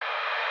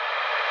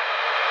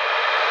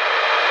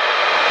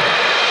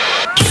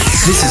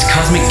This is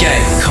Cosmic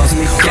Gate.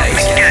 Cosmic Gate.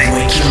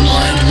 Wake Your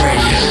Mind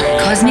Radio.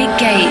 Cosmic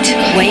Gate.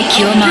 Wake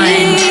Your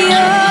Mind.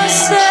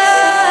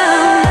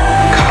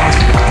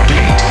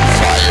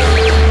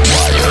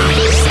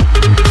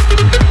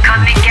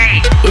 Cosmic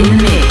Gate. In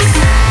the mix.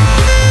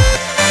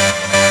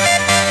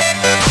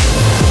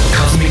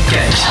 Cosmic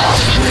Gate.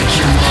 Wake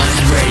Your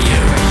Mind Radio.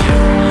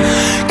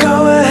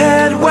 Go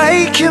ahead,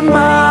 wake your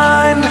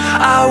mind.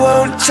 I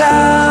won't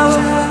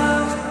tell.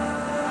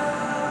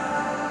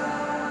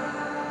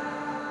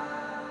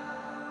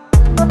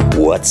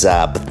 What's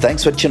up?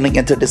 Thanks for tuning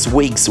into this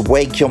week's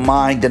Wake Your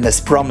Mind, and as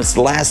promised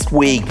last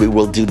week, we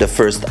will do the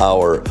first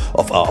hour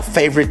of our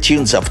favorite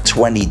tunes of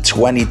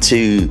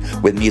 2022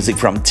 with music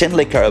from Tin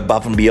Liquor,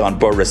 Above and Beyond,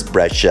 Boris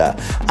Brejcha,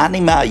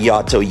 Anima,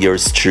 Yato,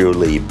 yours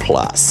truly,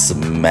 plus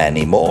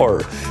many more.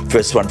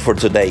 First one for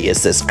today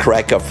is this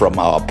cracker from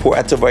our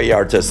Puerto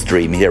Vallarta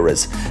stream. Here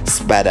is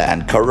Spada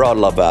and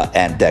Korolova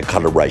and their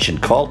collaboration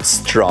called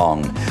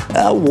Strong.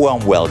 A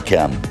warm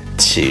welcome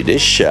to the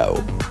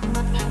show.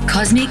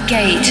 Cosmic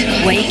Gate,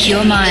 wake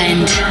your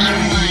mind.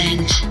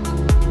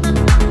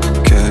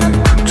 Can't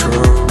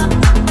control.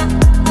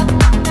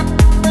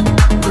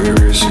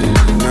 Where is it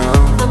now?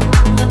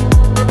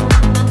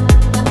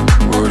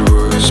 What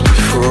was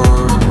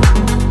before?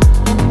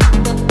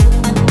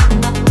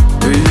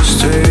 Be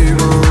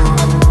stable.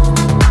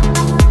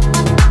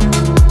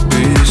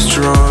 Be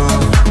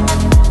strong.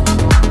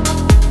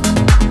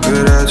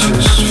 But I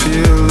just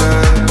feel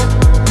like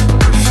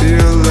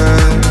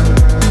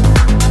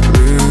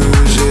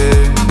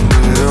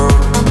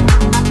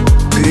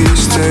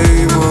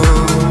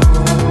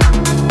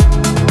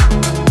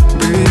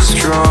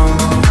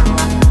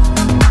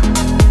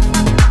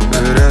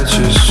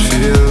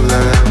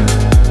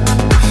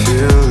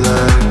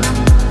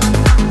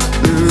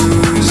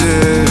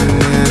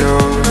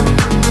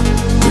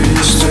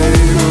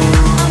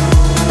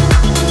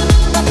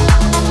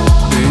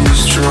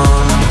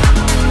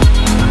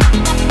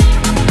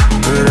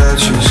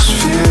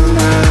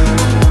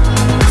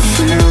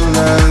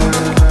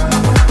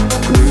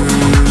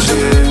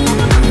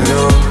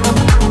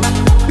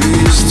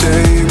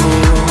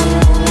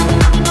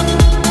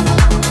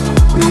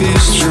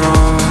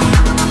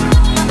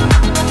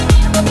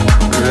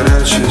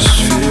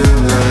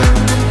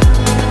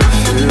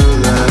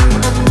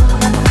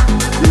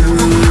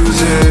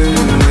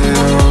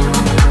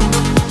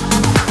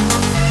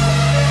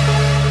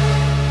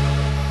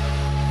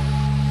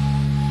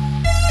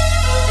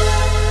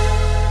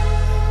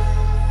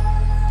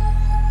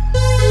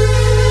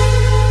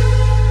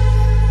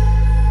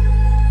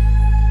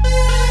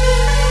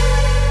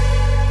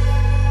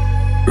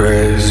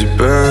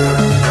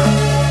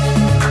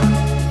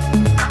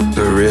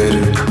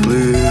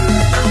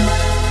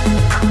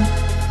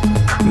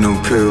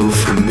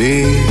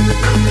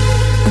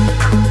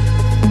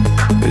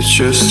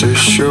just a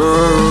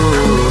show.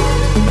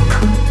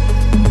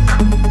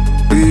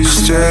 Be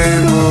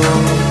stable,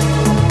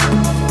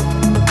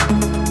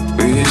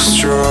 be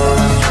strong.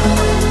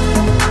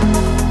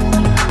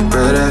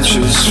 But I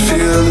just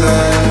feel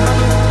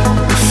like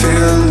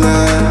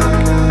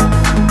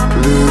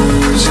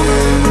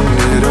losing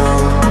it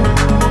all.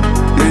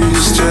 Be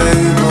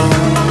stable,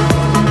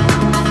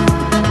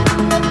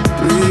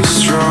 be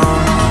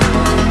strong.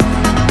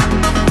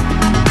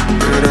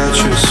 But I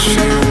just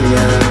feel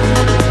like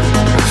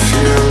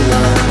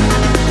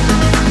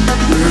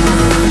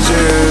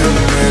losing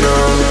it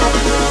all.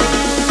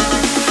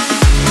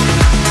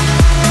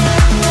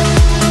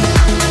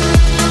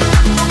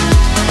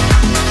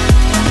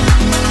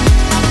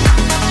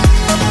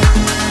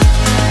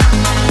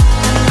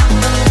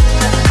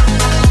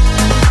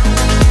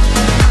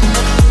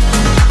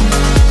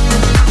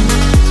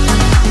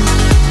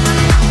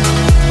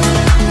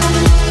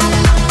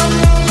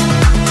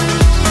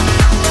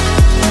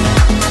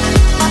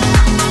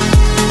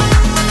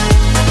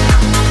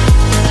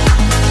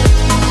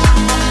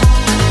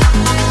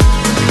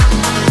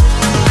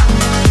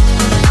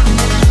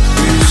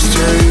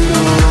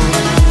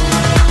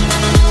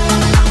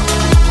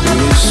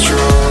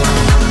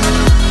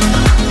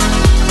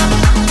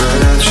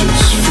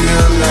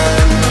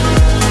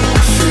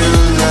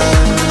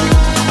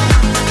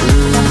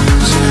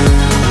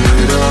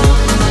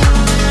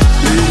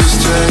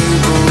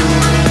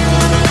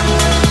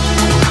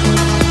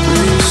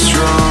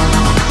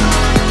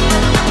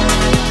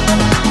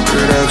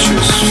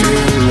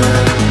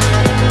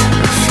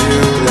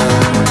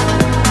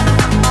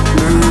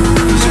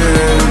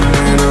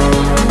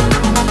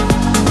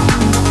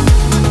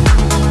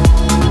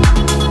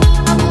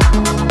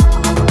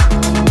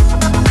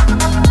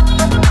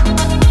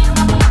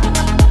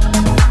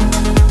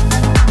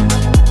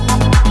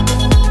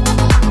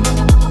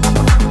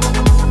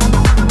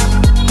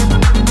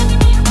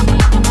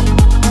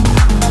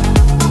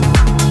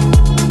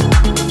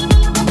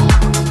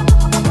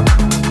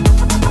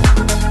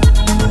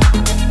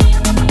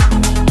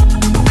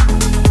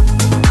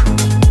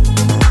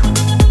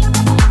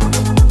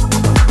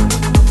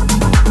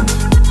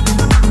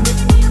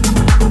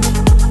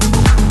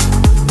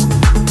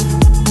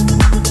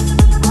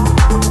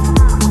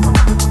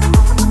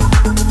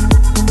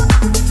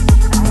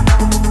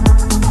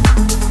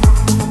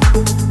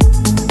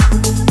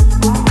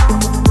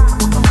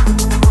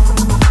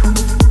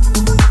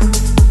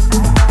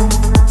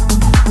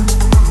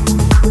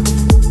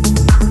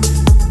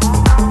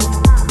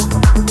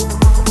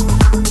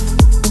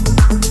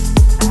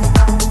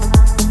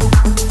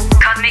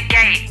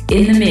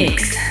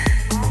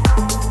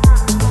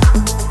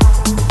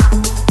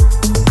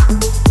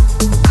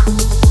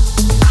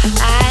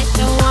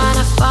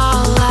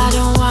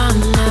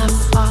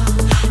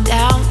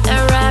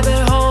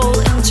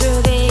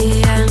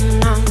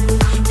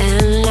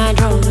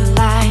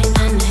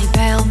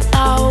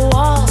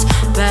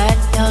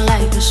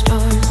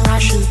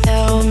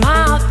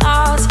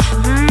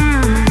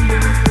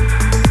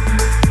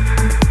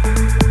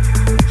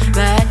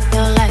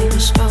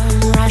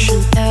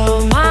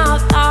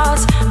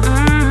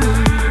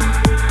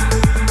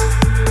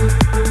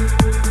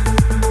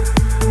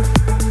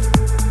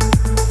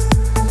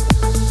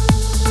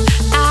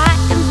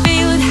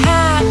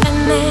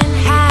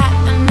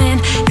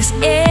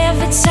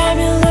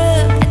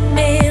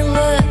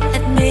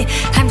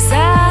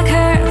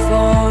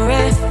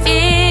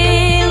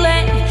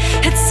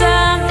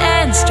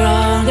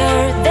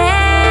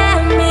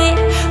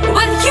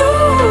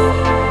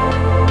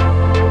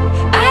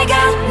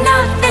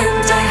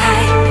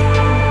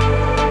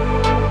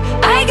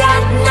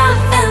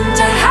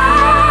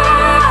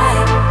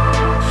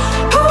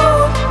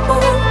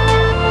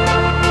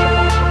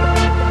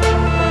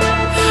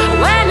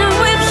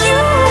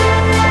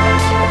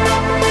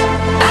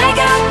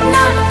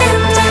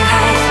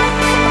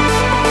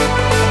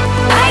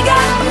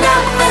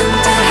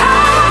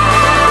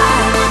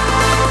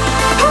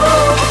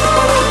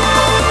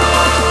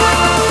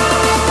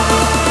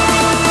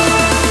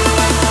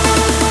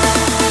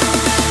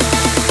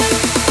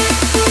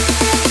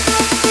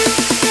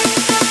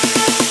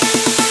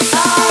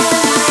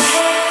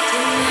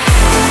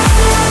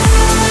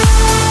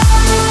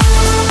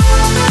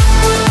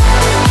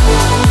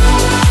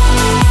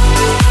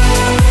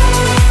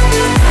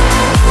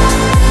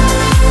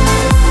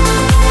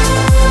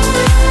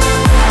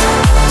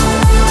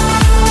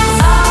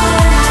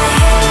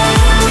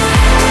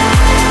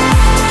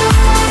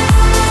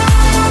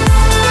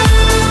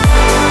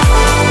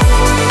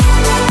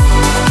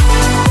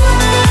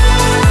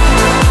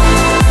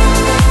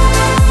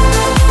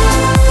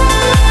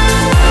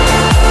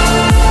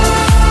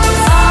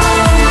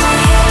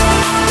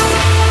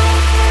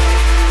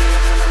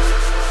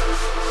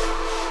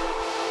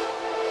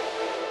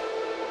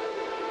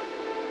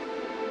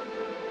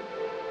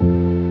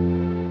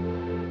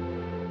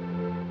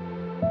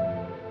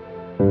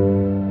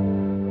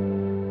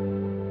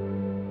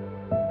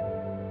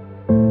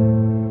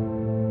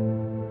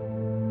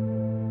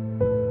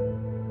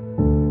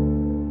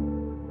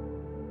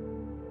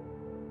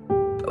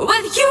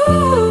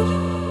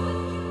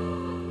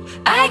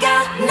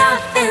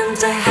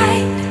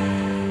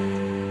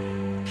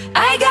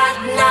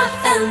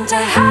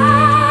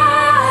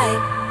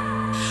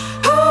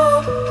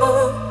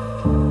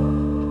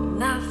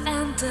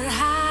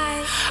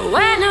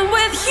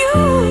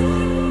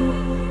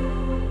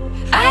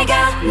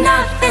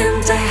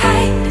 nothing to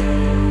hide.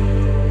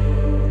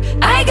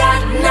 I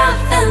got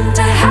nothing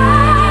to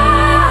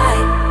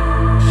hide.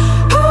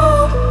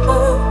 Ooh,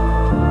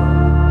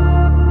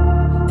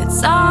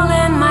 it's all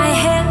in my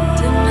head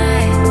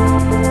tonight.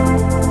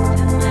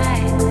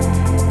 Tonight.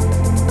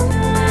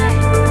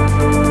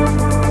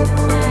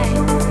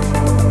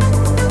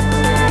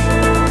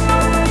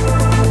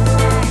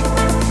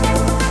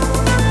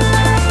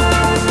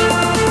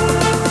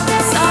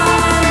 It's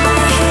all in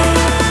my head.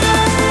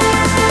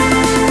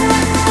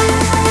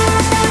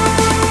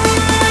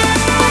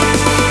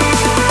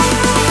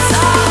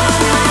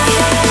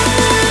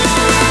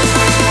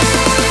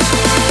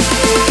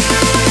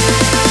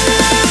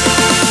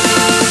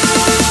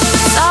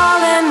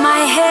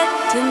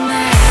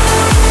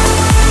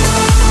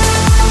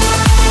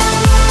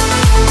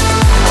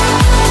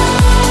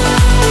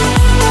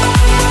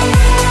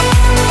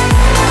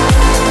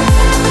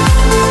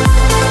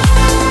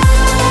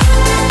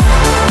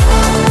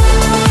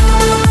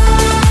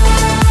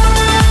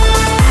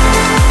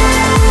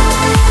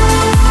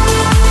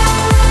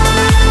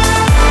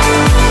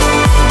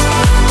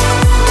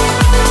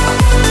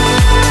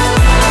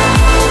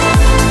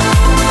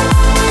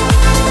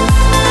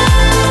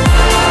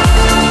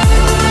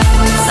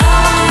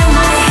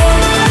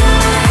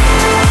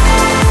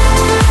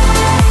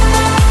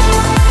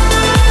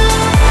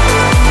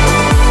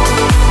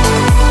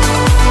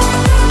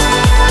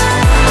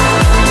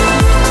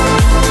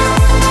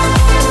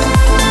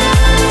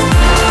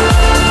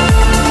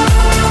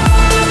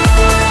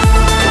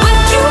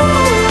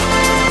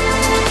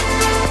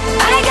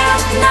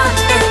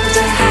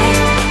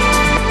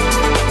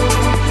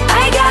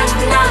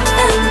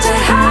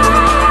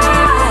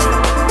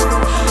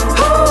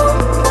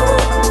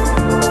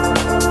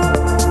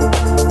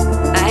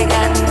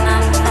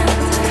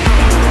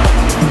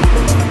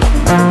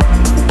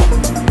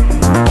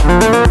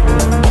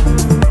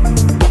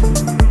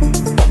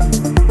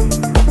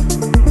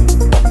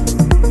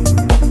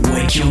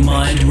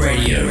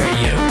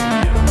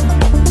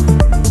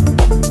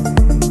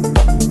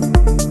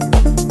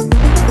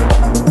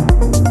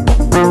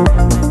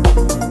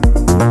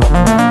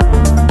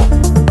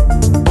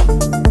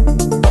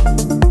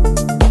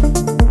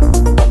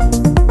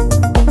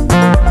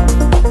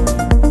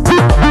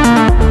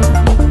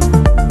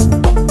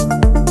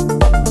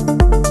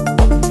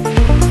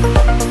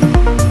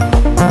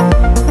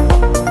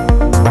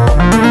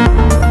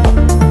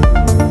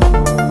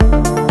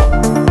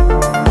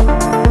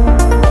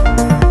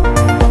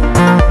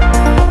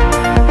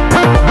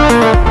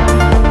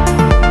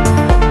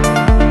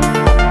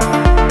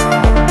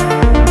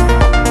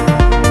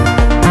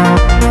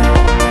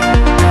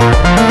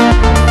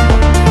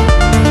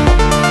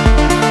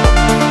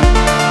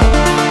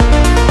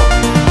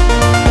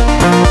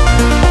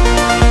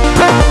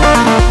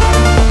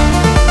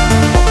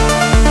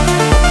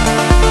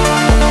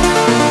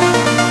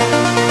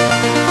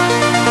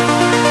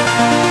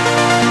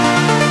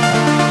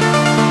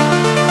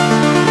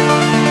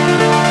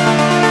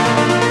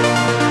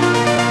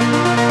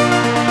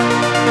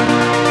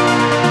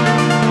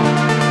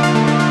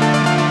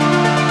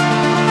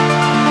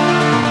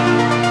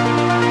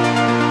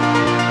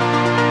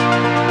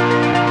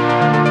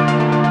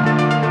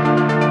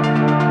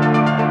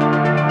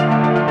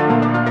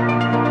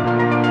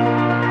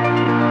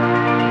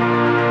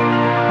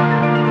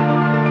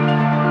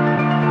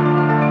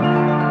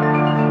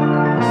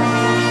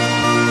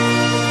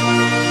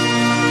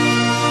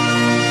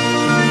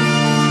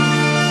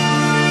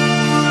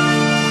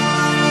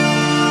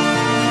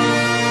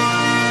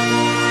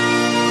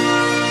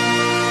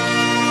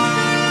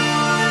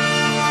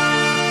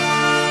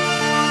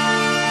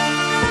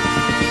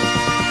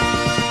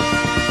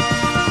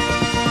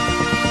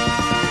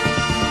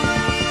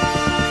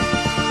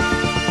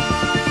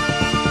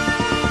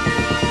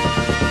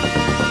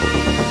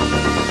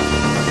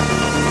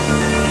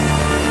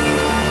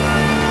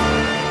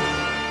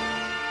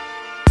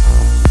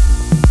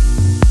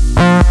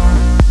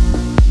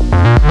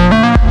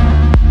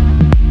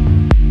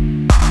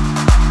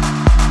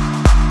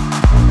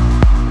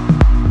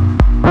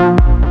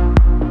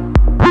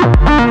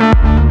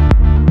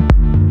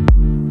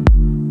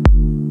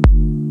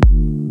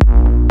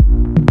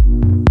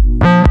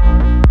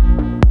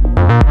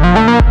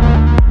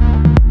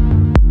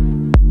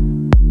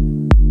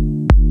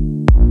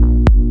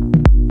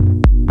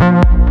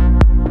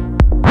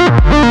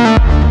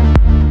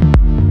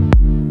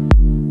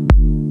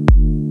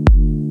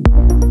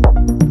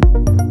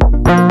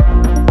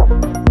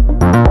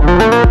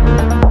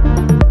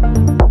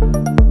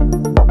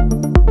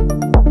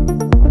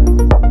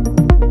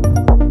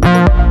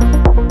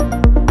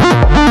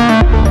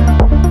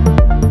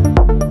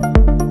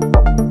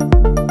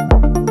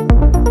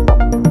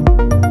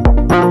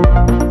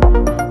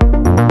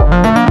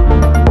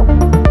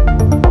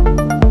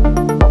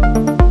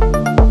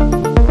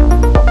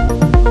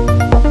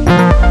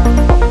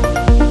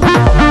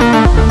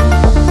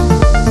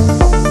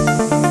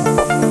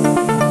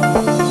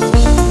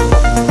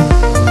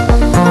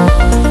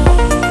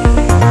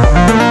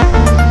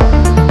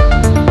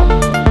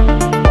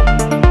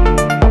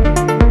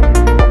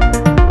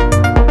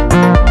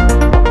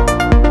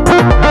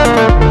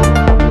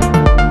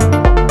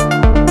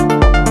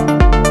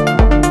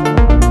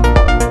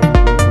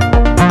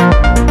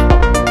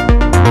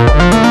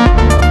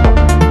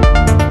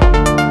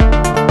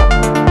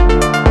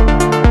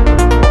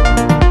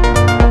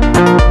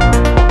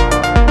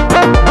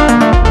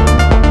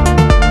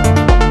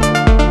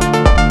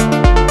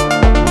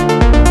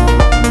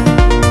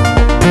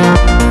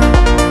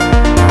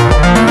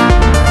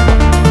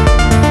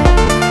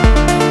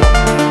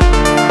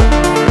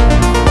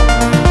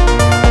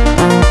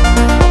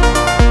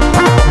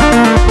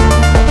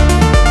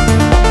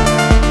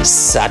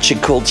 Such a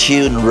cool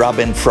tune,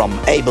 Robin from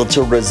Able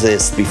to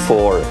Resist.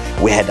 Before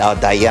we had our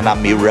Diana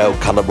Miro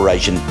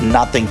collaboration,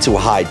 Nothing to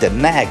Hide. The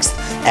next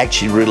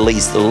actually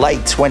released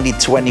late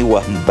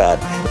 2021, but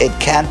it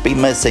can't be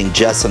missing,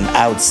 just an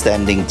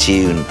outstanding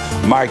tune.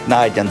 Mark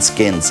Knight and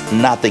Skins,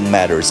 Nothing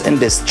Matters, in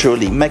this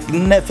truly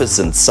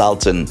magnificent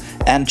Sultan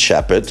and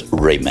Shepard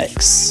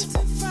remix.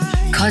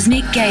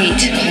 Cosmic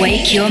Gate,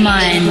 wake your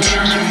mind.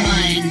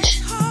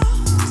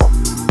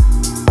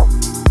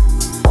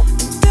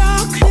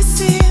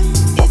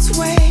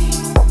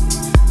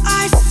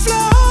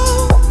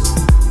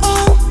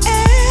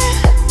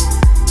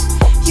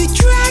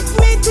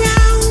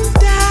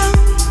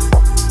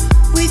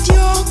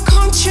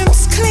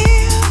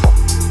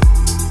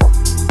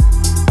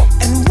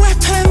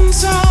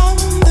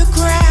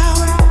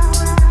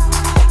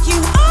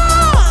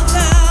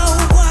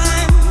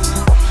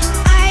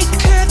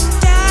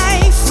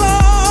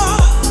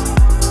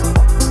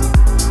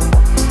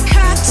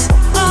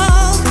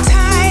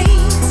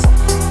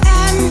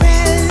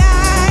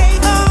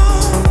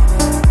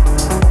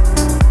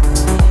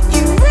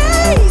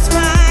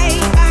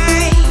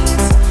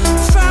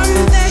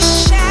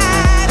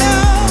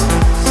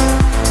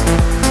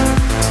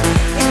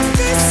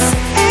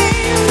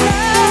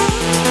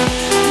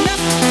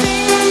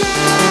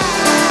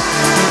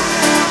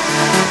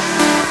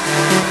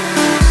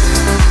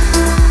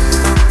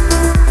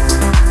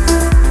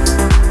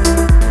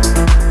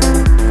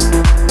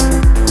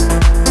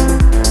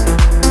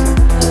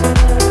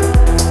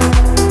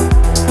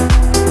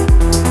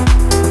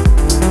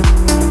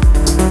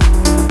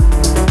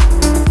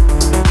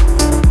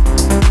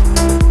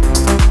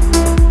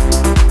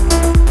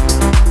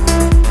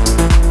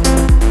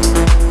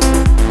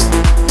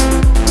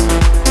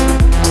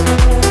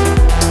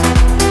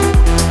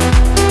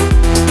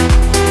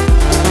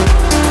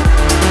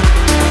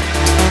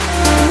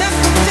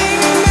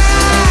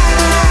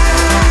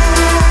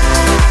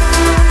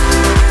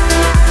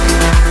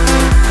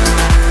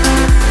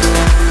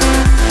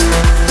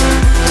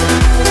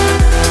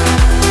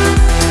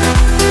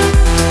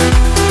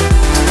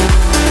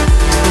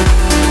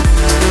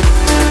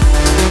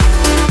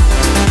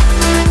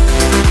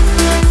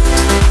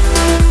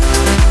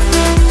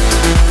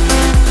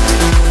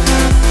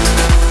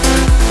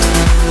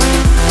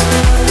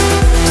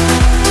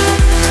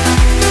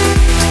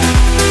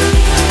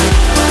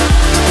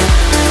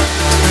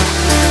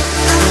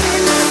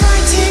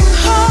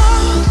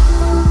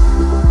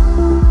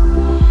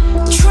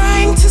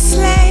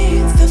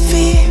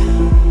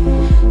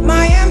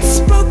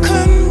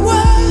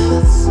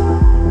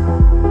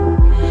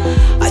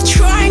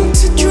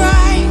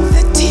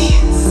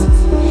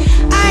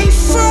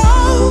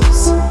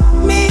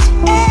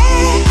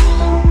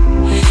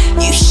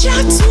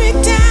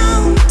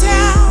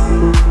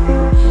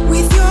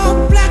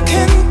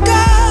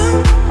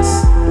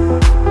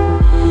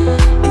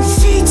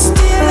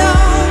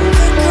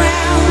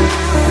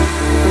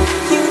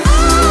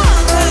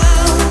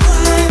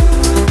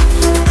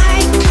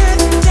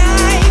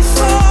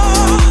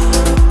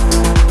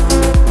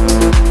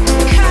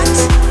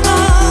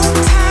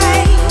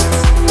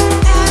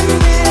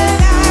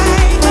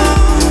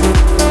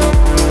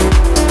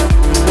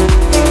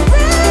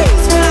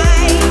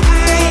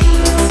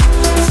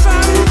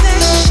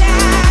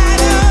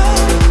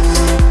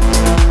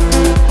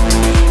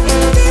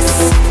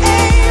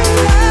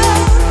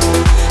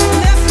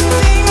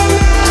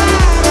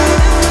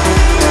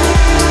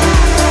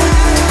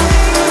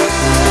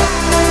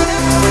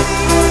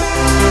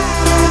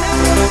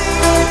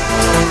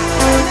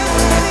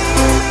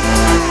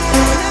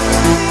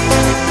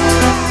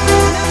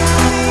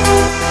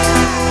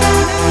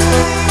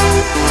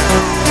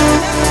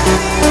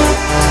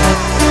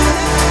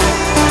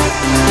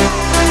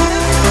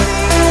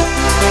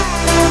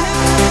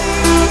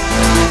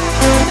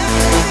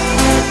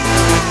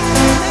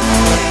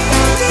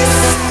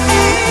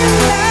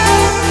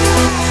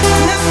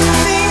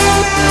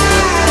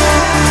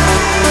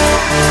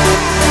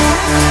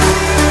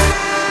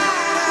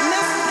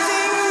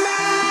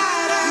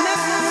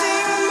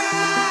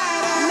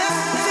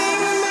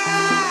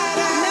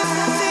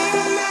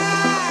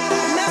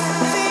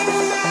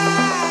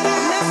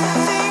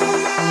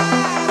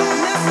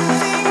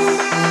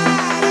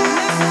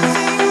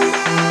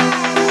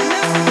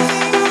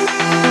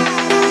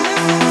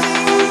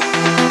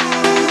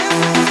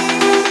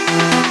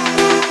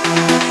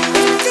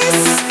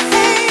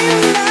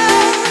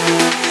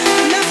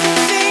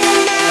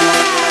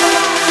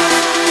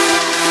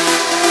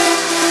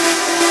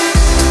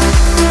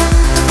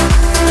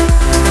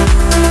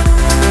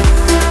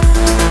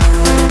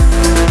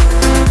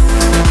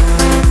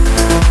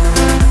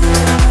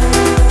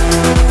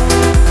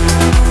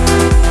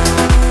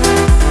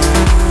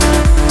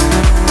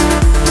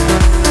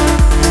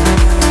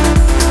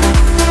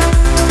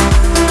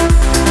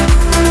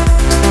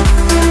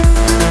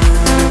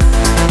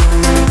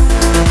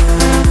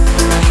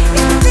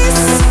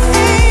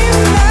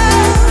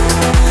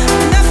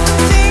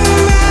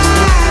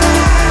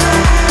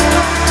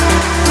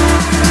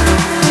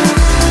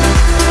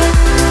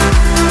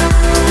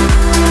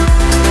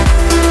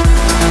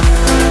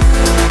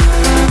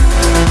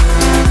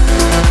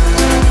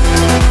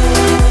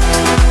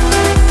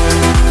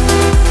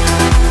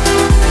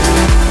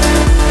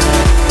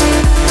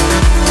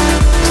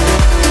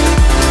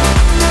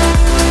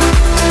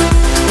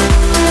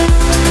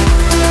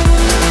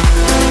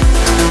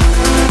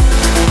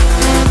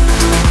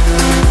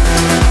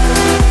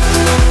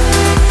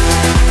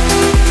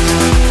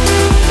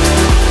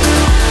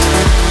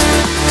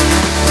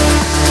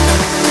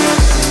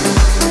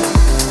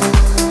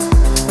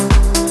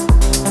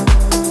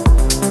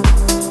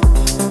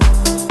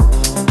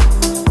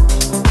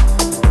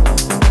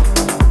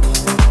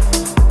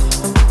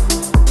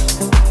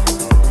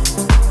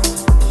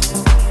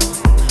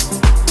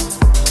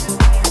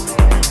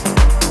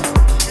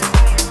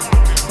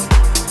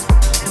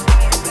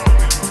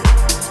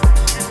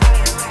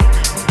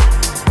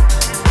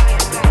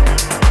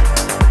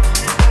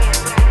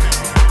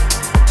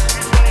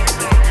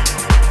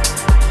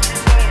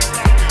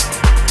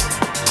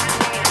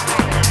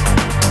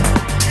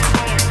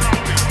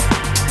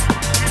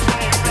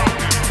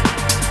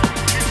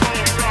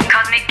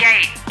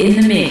 in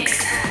the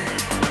mix.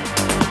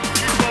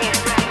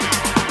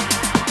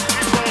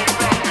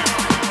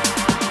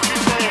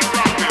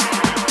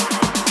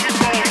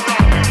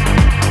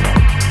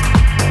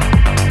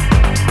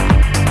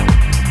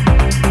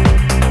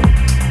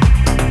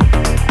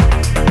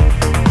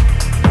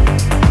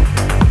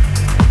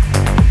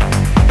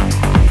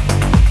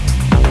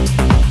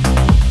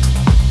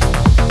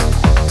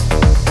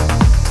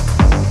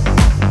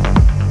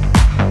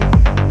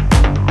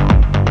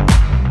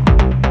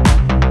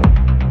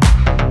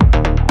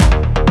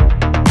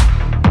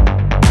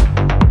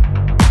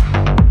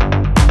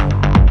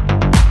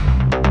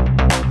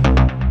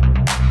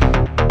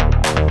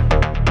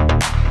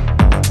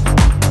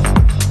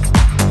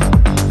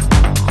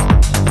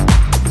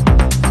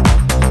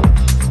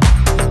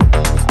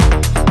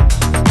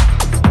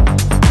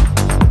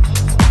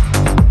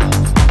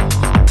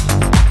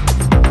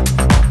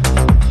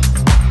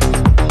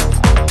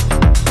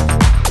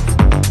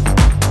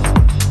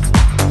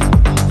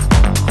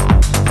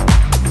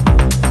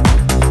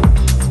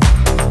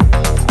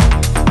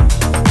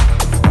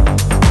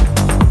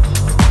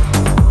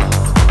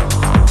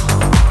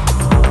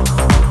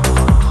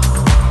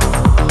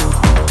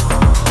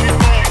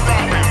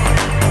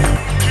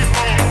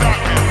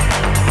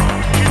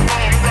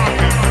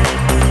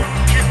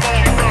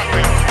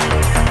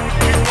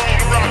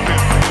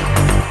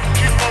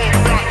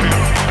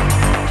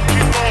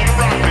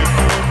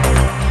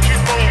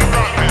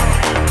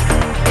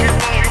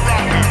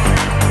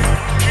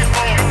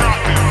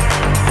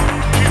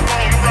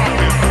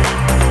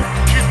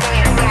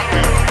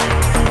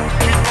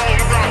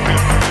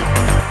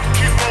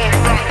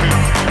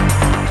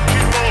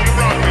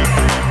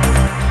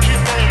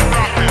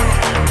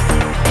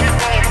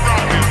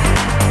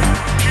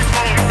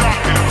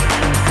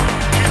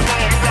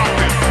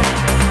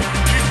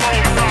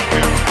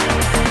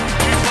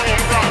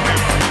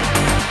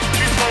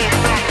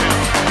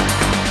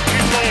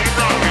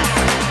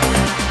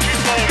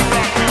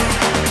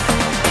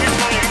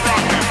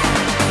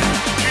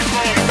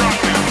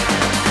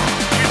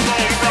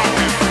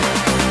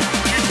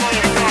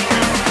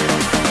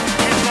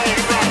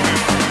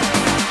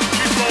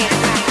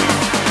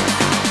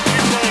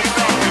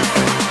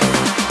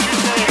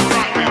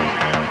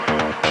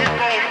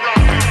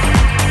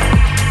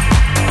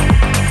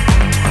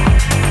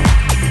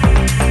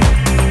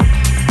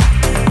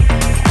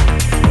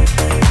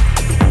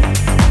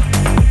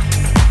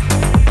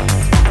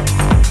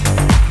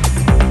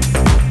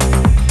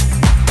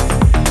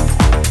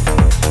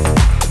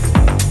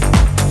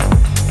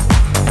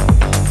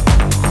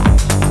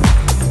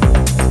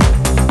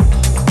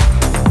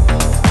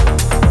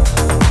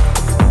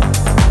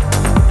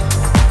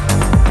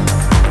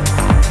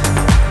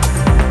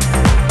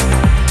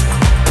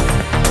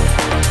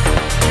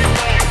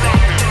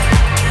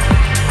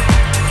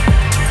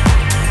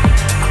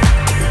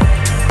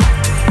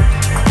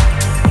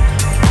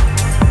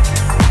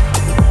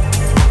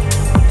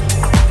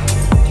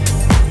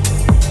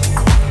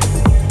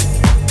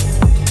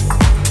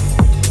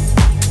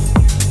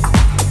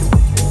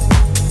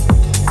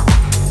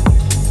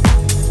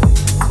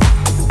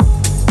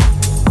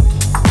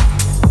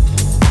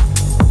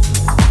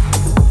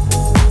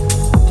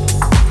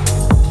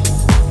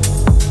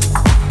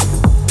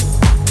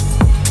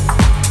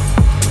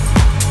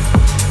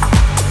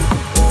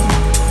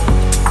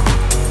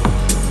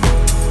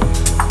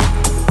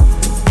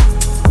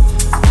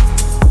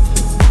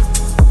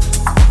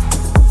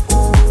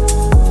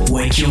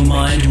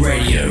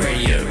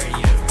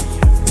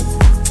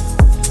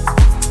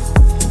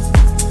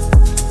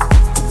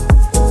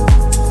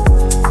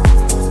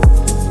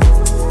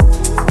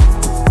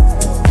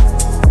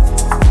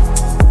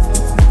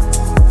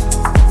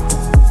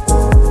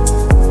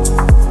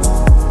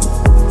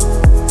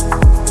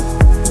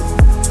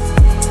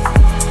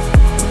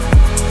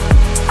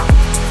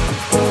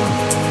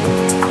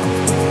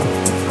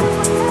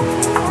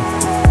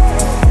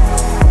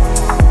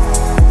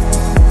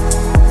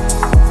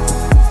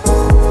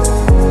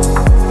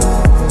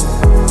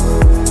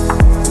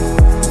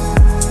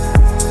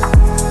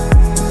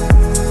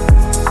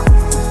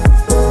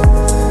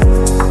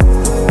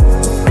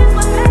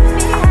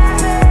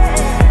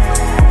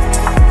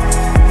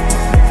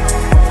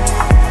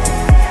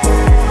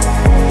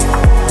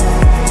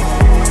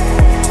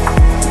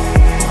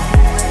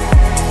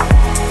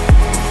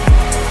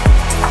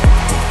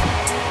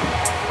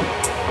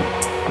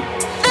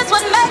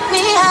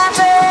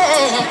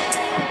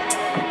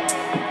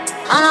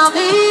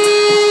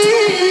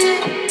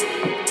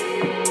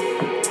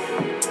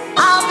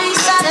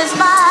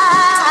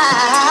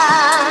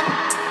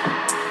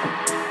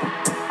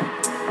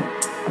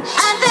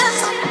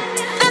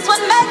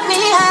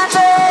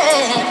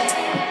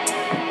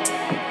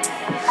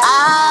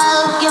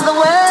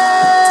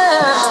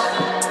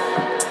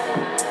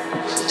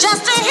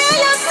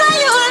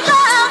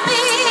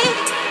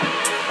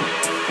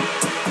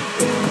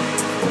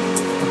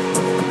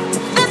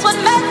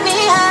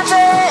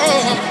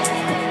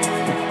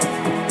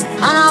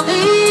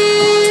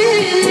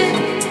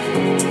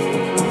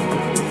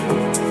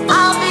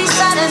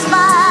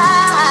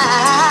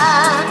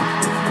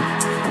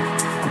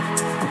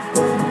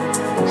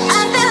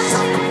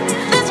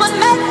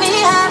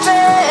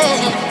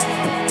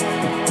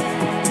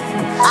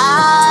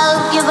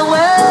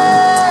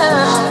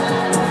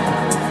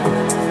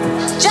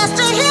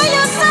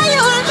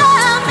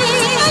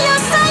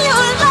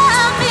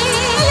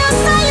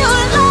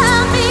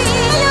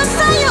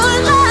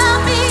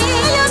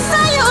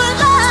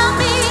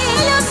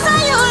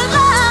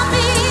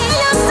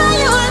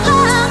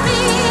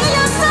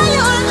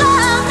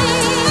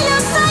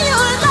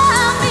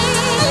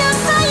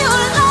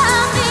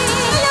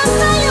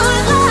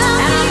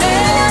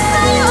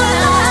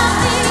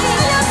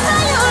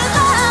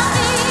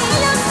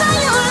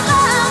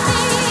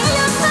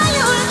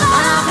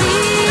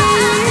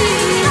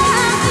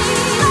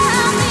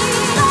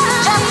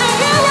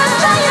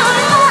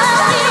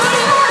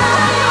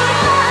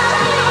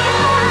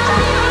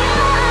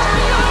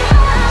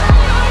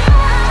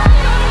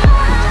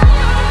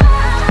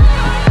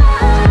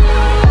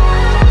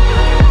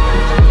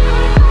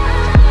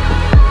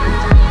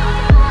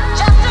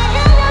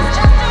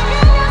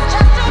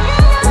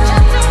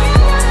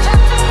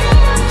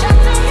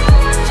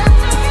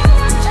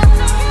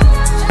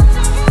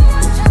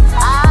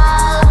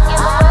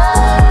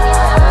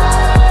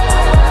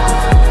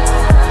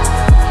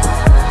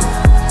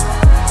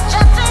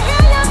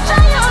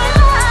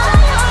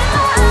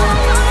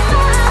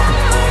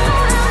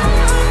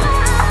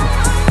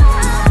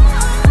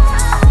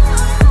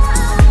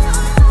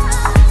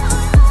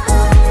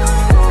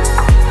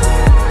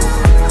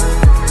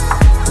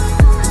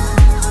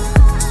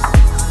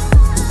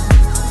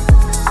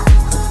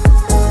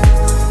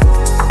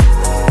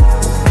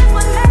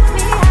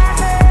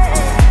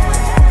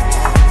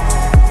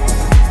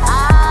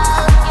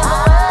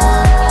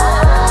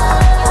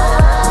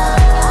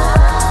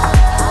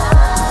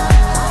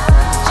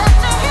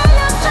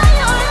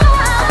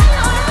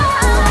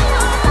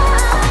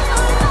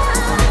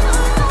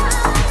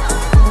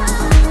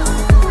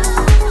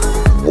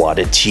 What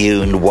a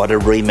tune, what a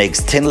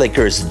remix. Tin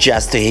Lickers,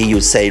 Just to Hear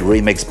You Say,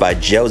 remixed by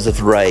Joseph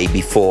Ray.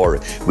 Before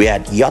we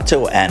had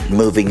Yotto and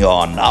Moving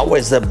On.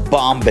 Always a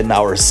bomb in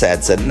our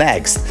sets. And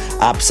next,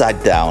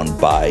 Upside Down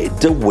by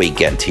The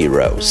Weekend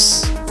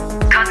Heroes.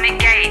 Cosmic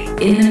Gate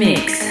in the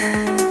mix.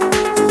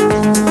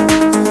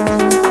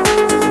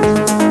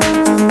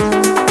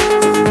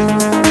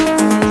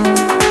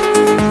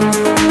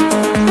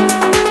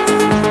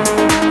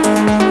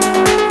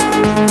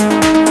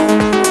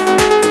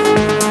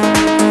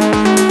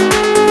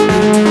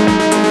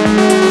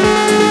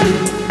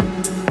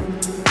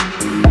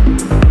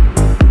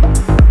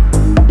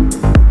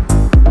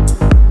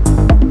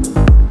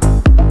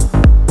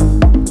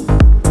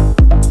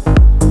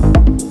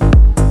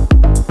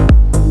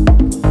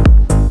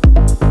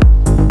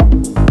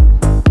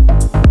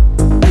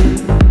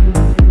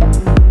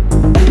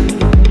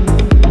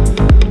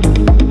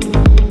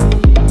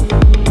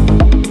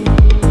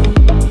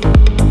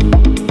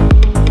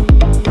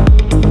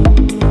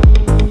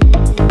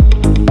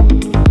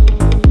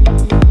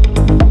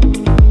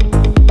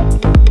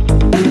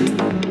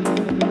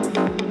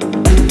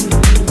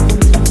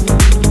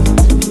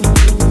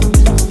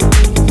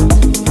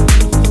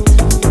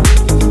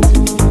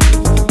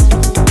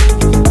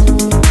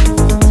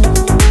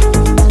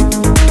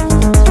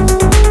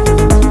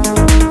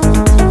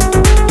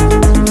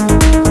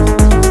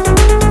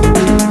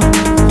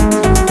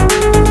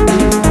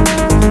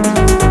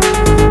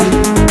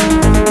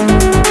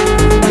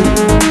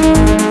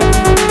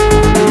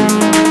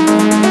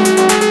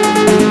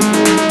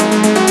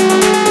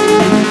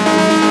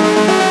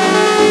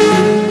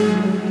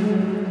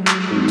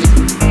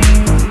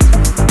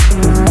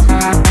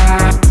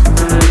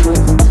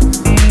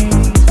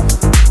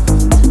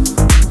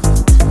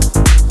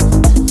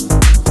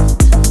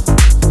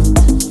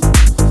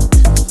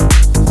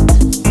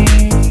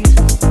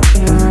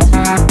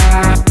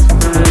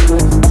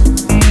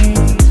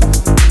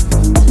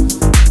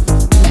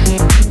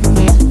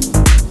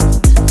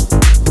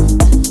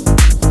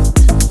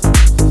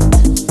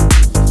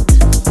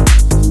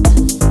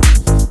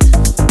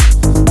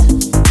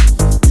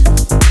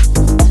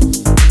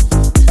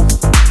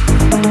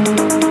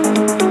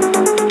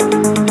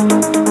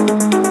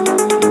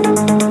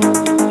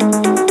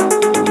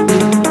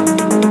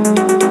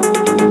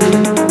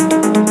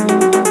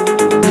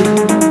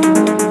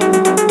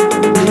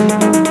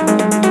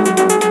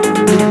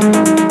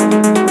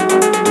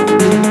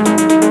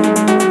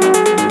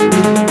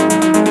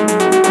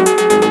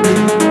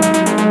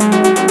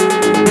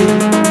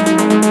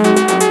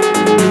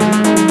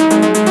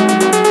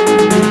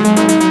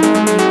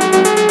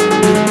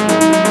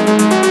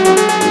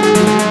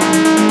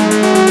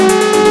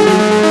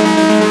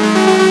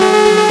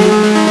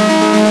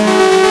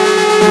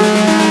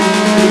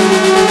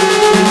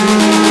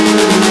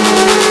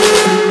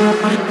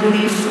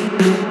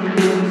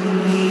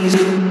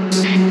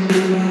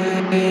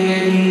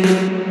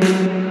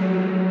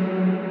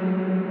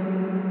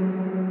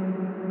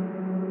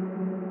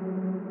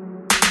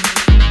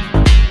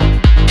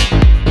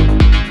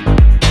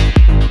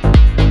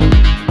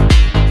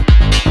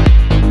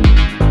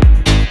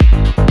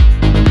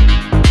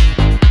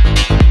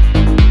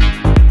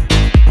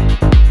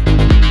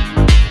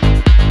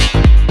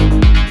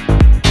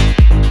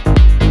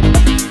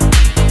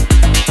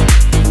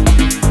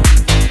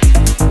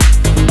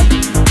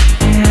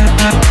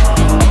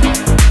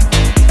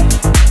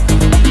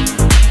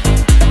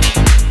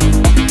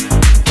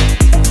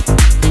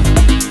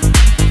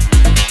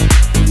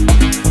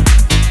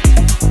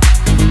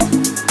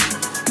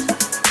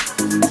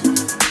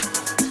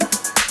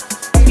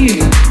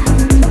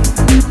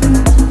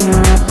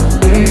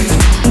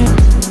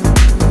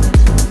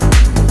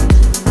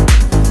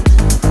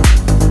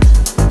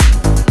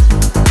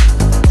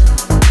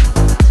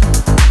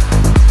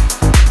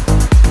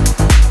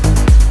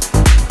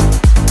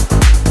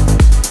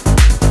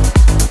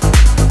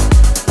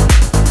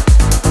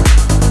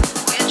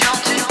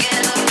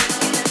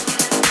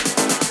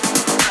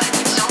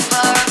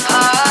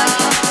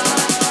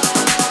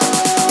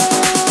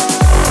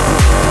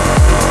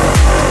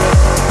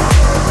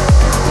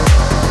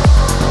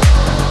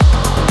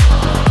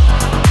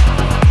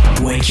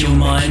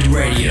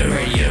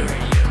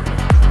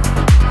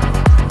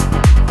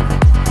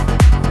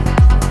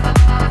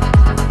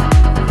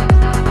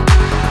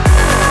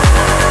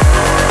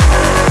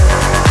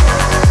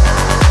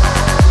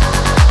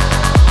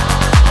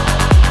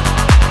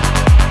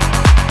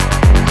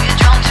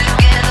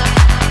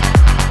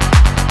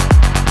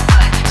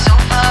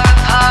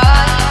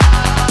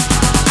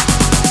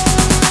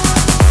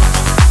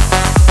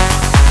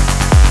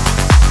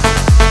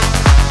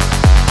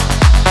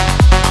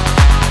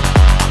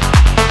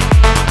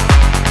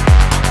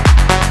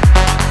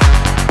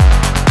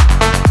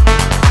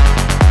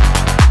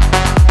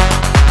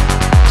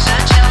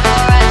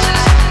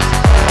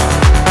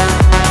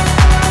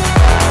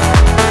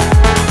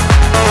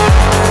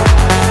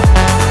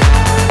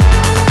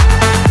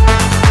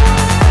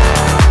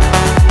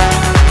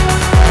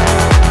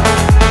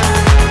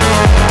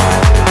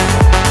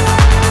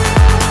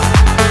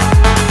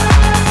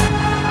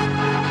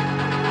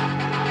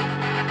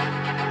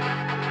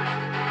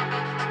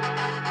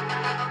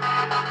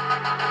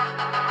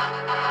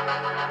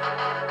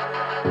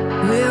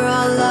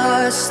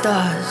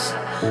 stars,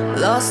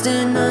 lost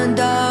in the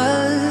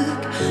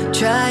dark,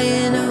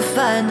 trying to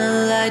find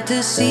the light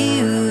to see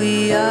who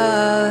we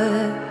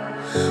are.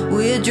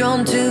 We're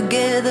drawn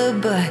together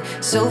but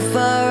so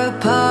far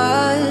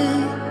apart,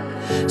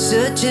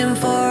 searching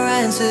for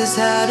answers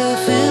how to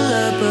fill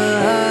up a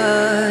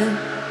heart.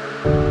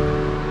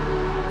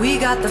 We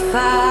got the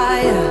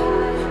fire,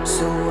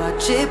 so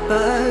watch it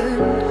burn,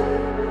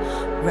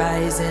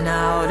 rising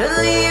out and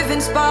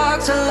leaving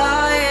sparks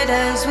alight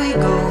as we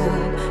go.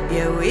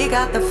 Yeah, we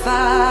got the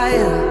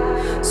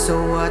fire, so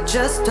watch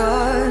us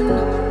turn.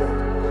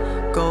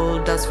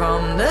 Gold dust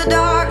from the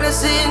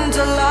darkness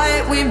into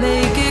light, we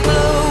make it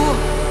glow.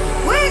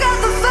 We got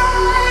the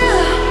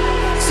fire,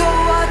 so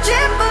watch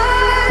it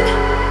burn,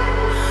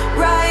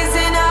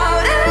 rising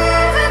out and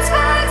leaving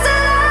sparks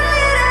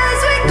alight as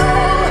we go.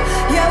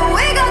 Yeah,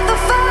 we got the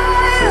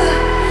fire,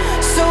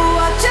 so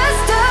watch us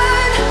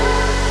turn.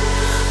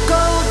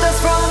 Gold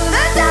dust from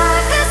the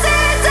darkness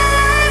into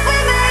light, we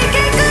make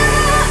it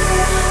glow.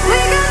 We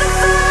got the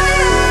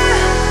fire,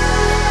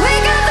 we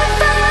got the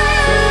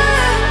fire.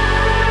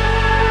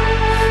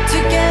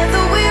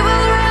 Together we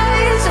will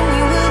rise and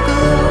we will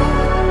glow.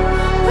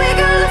 We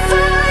got the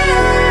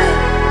fire,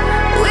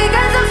 we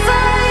got the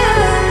fire.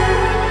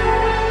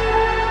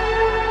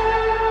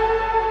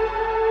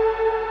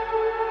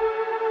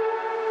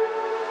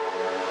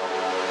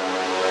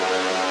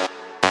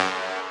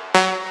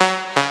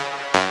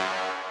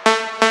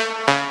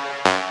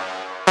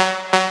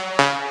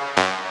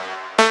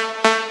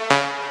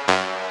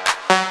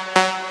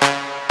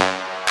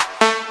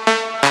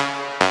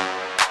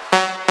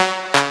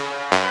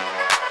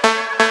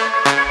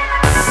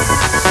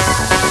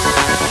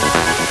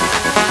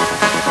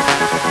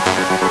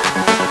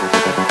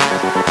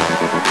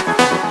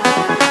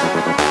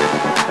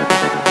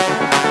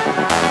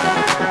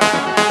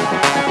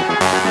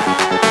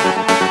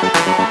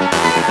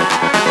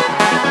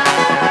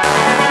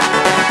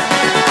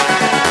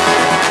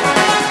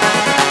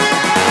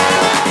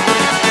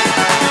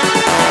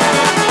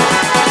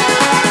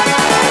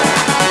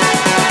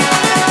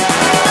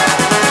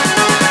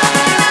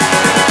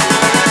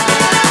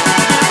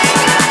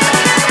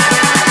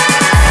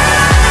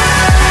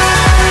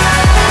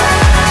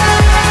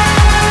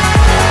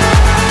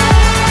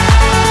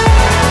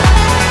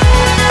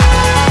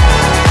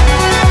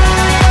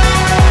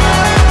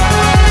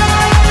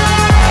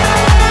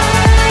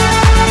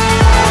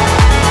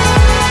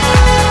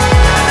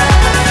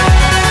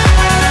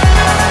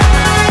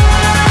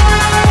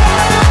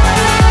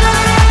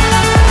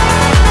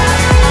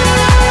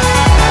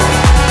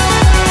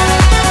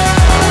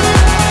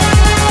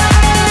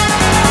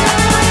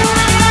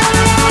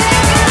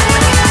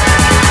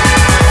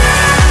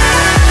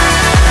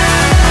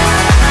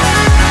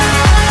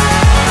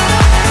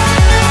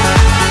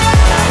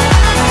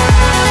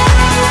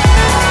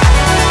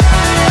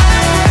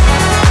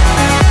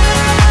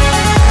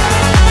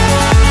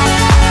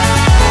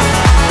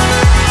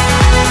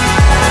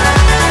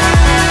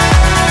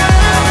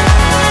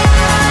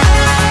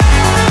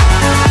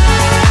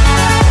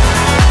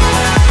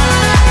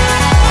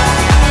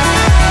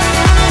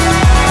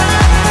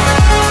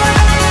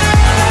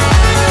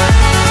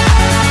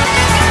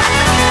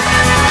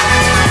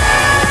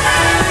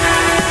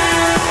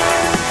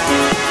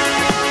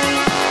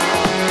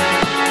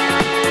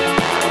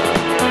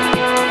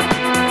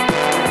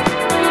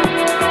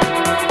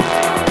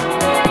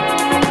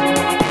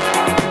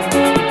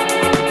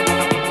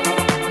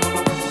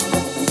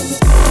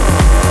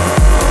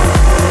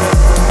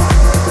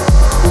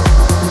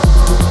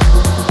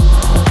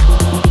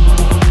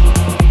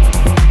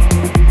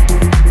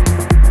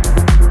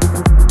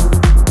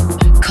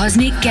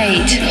 Cosmic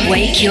Gate,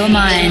 wake your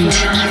mind.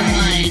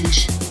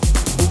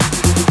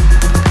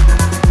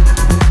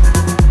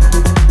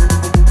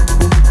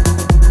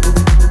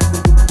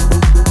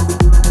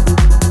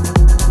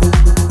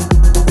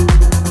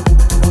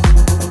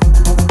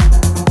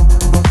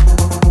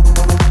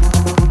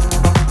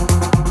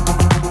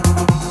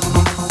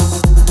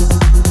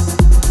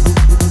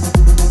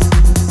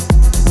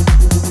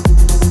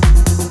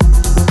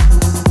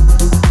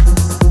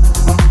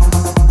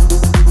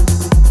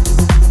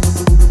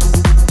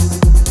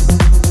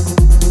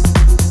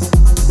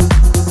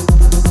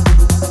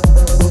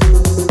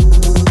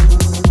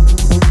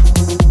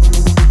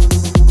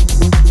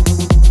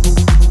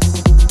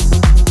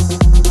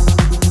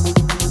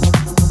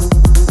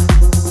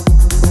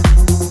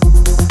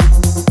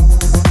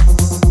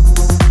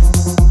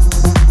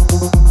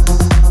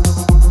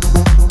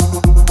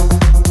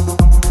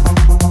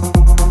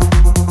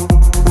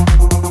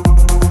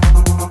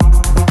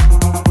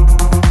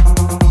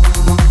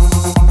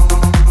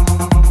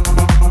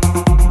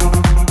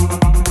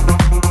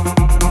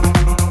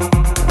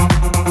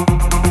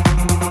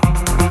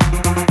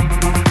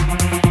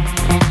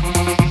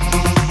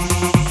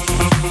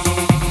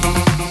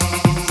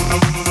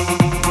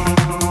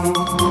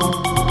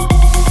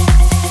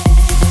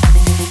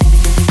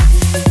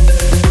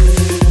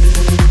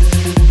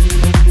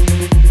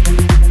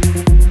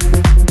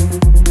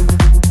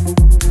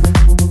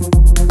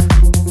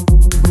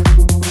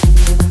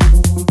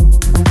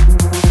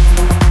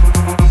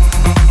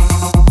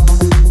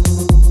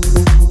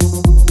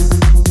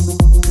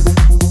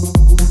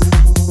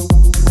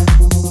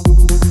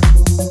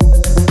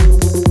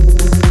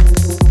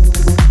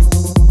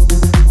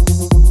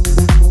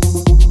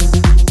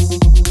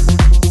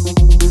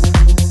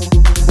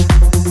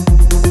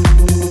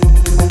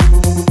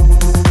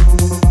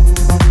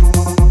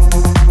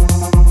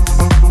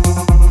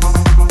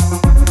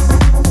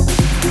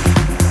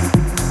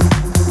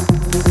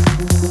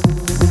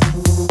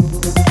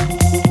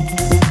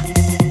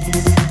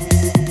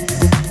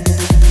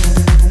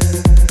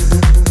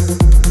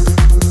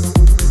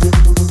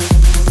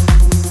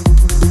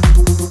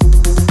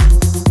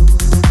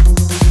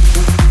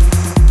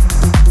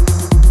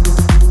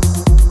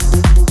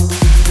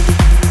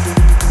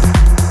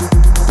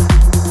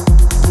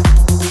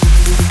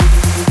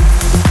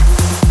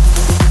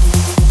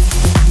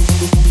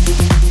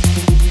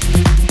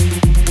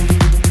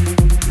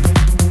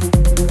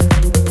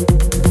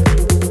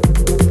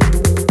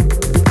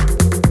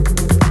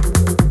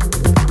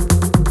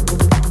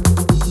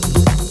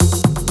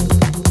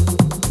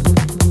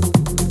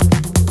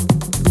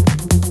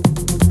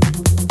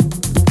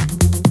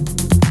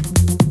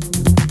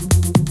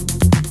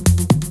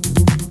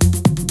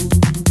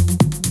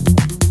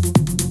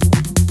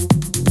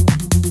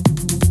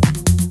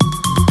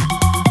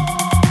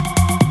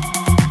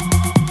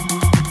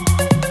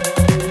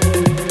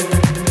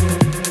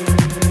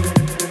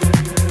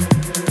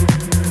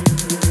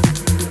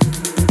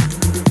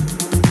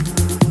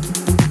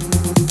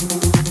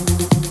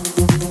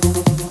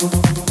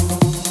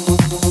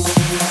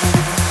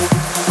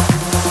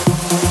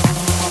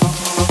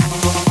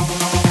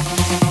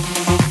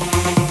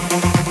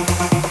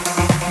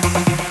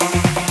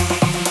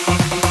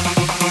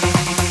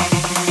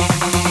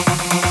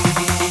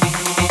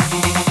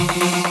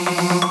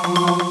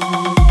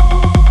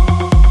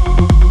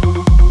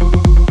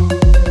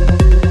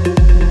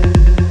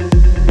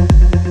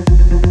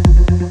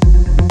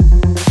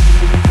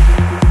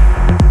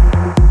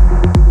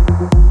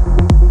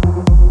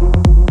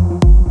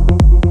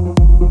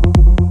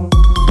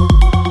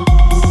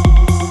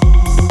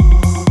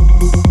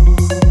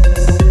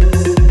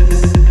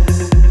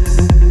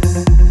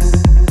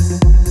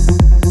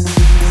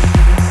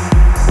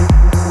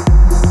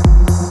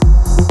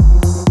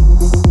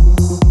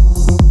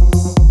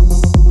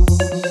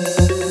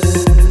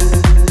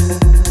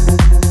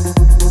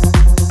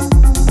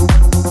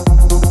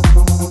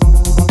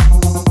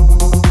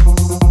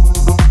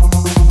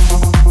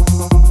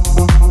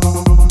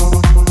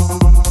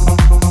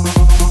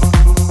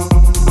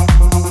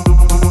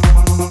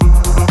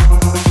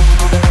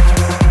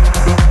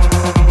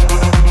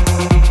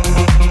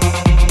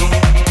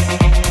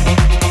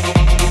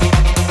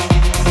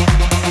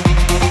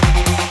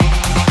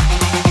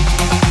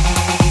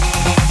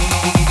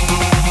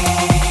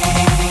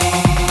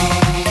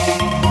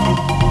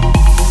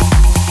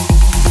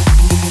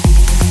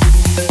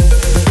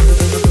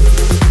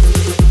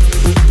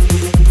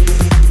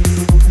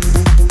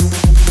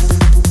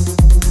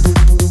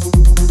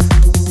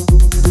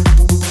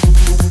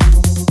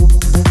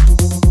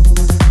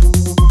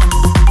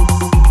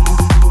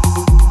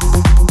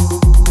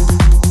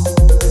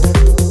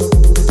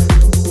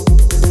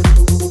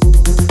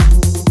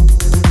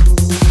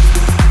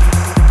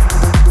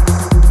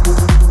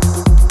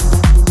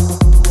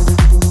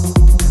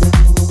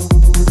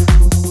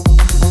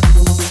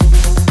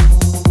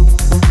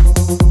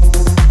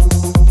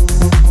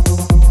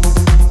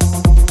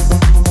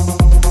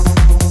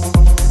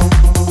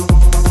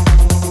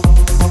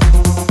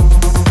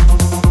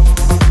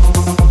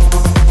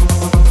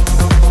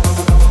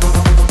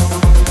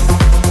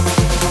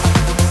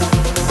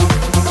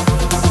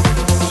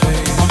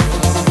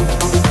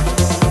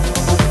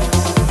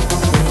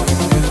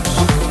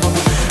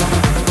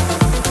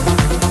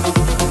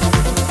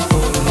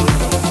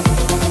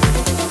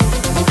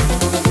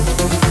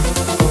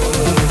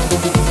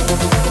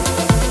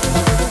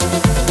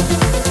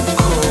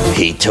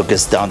 took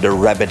us down the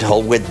rabbit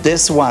hole with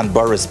this one,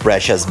 Boris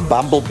Brejcha's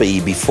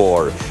Bumblebee.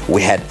 Before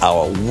we had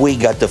our We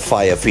Got the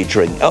Fire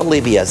featuring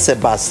Olivia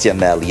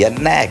Sebastianelli.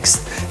 And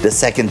next, the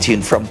second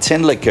tune from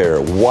Tin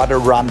Liquor, What a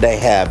Run They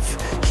Have.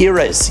 Here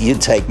is You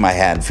Take My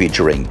Hand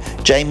featuring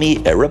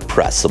Jamie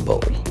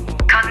Irrepressible.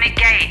 Cosmic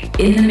Gate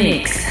in the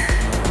mix.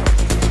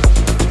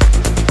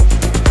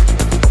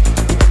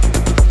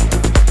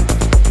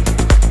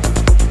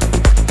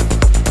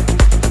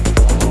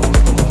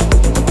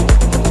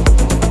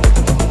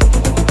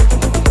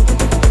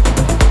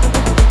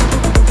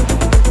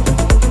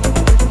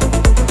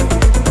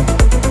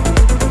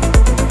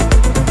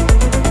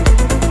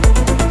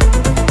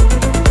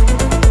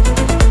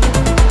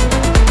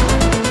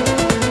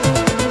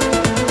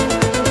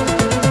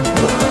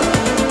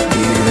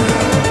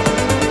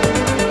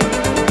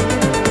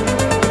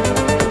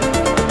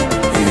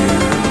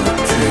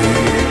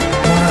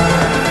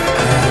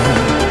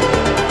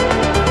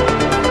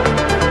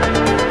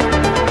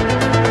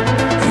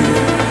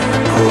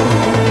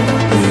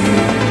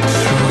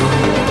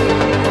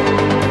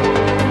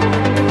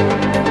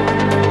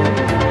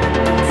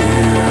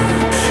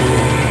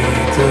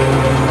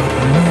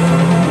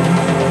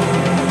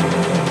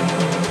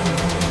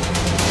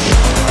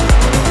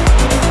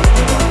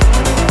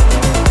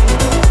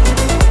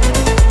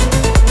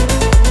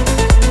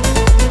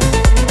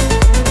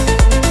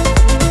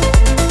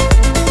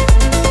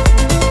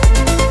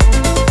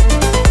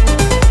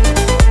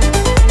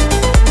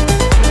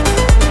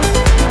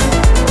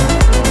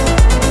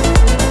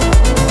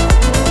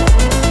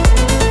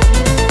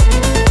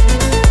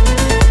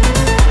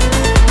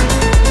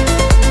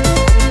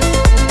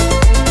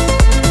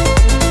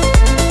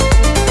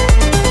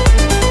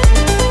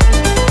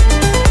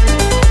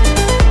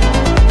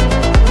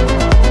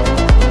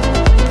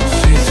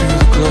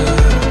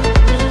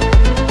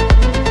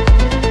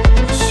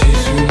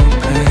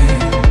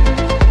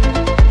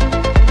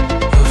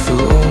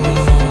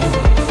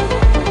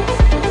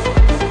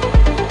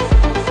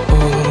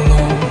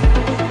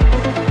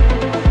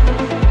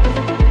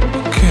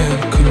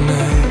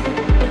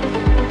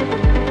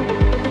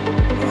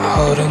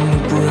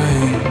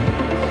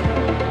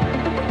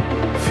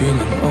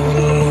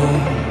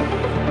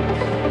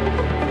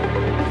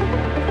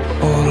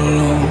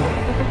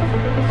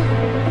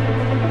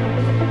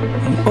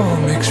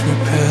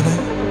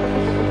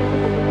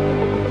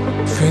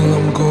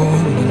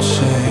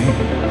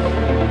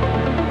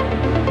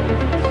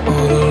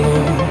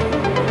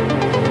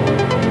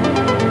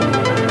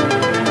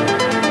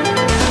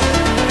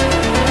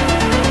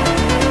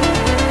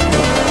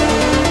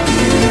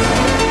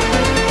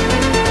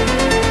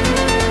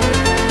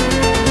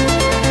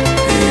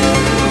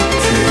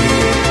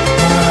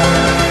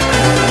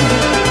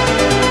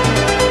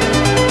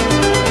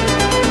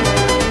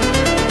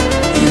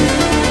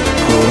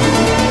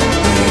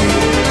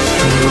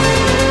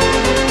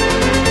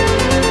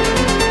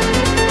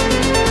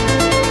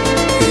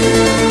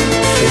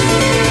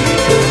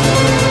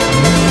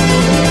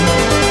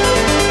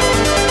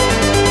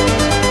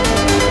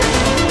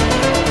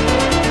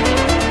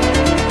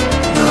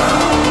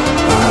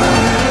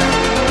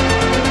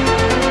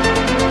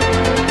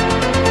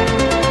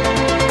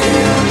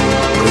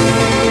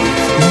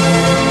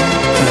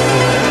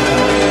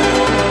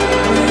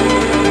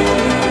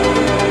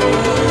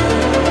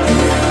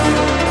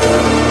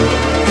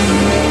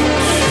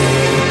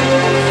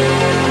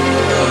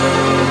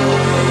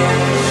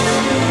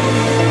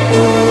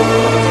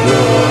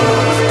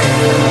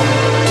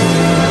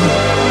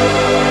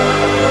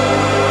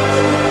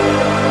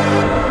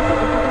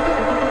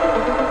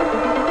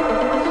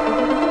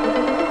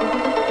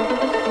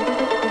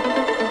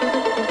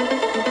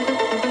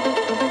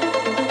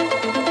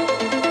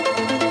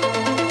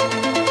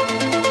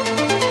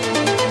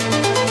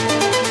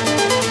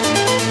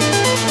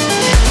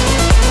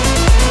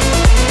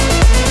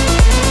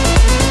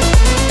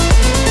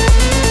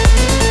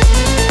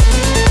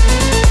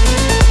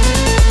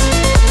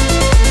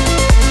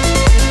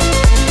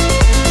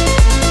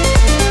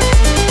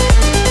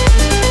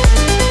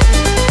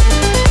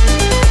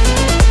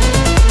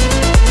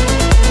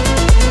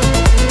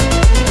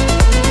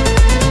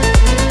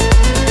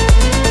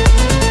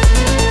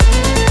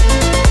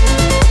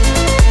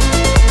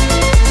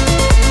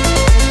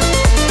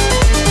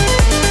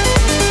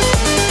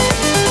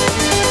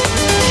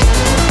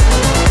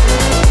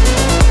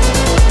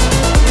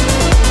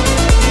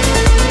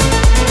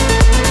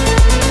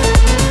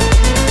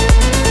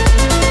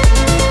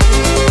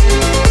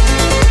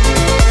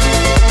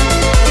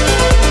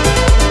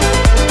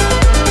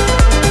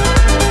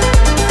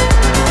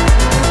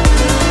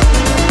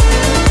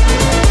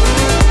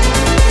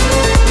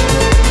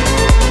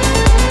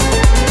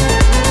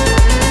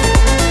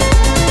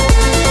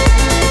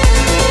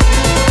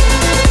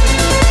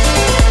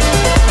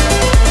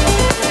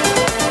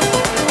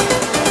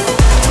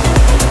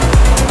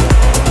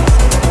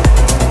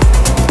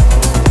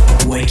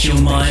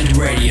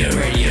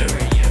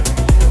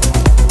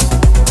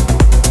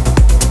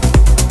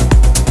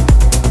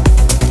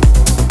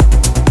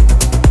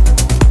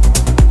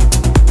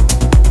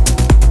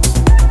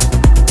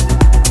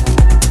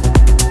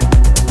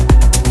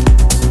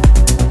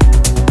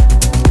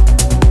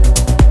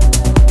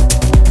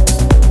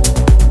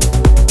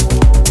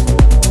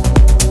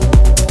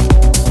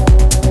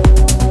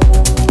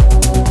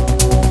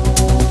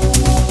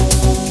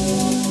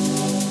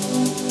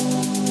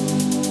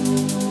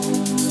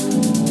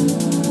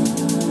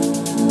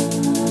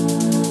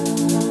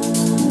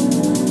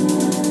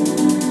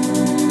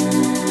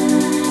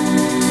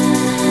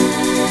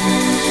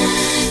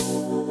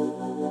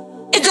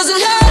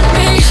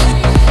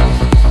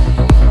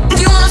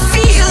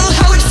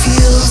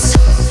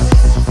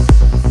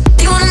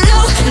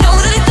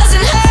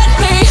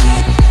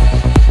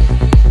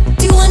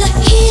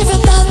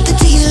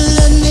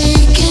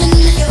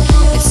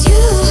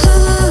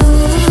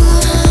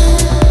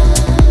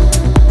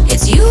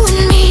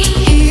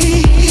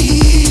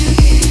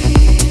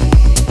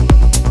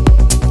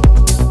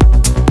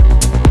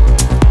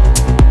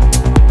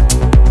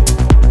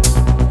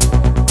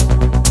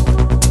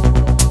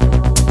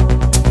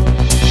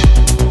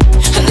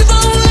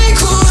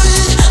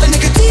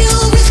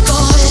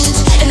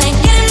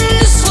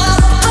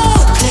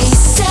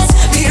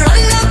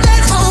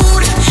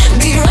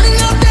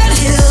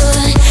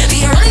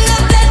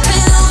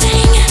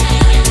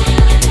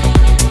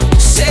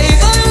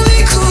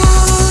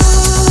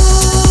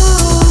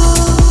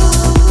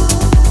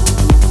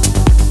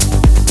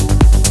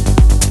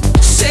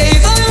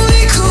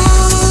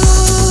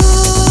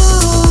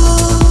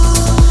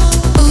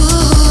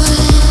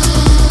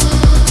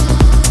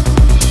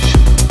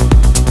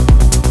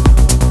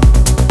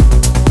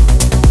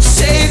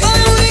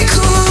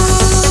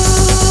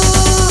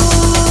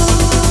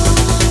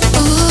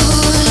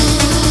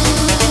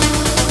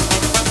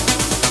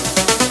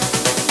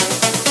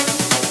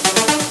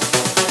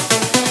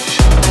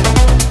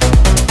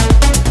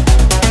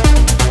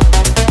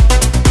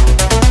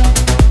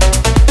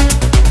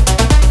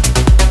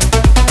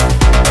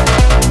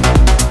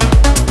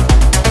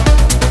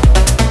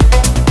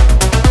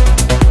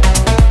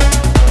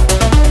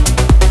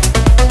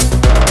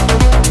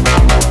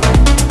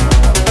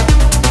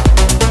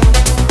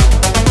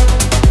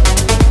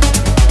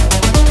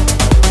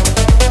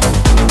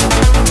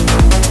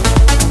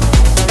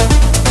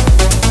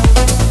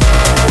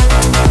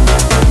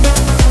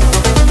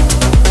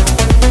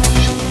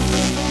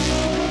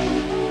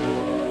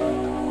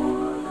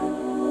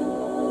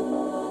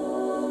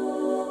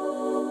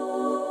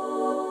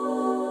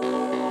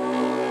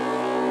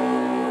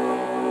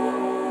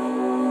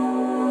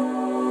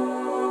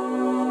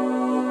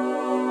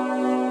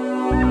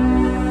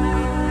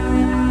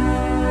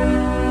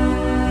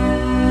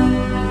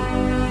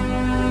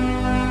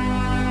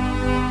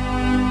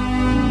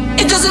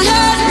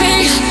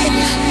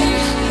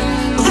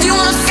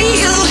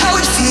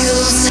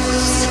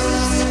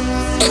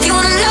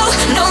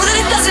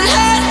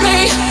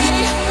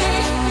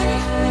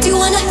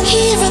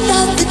 hear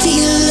about the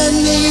deal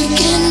I'm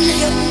making.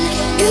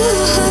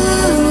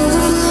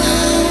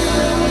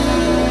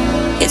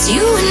 It's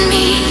you and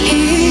me.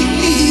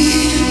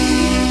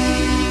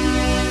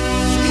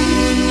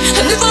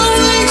 And if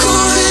only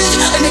could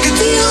I make a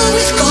deal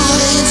with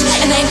God,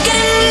 and I get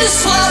to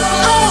swap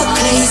our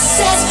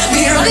places.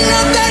 Be running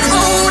up that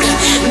road,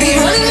 be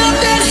running up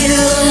that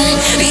hill,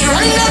 be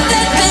running up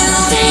that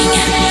building.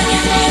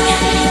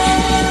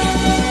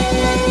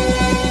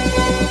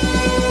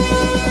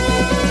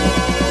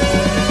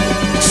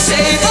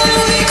 Say if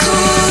only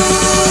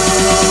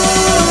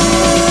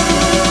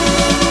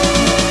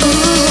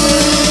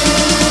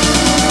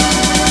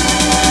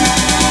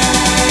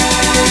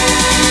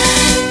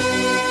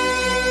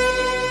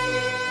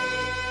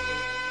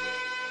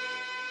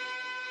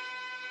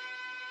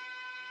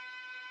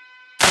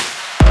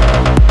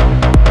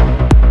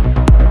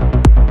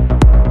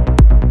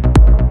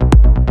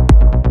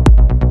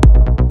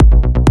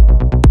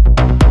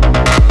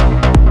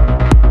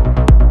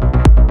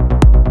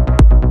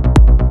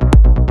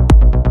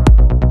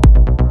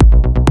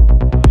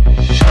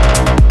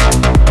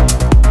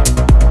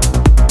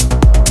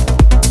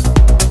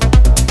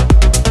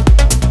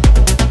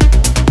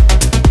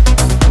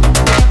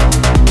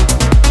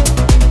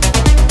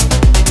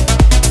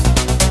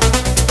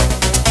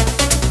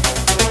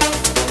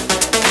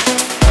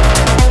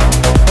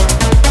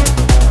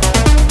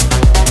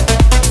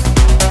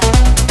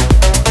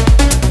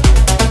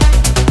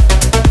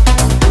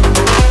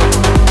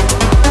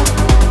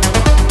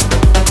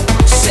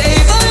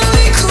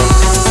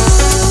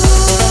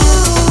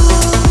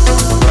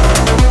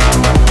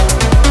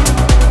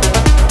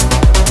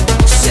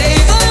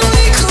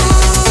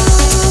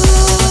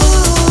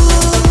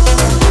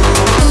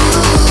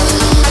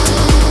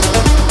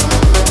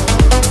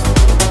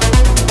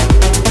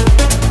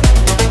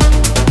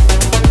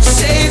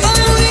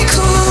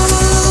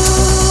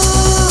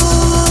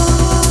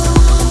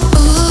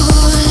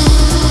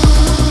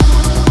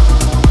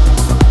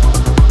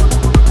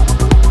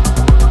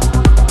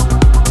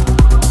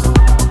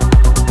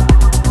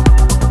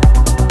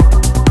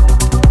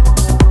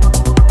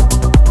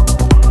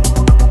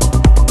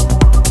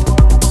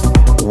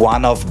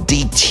one of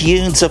the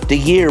tunes of the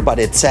year, but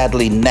it's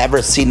sadly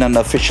never seen an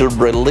official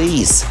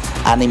release.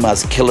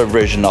 Anima's killer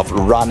version of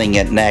Running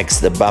It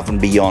Next, Above and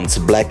Beyond's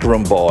Black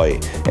Room Boy,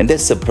 in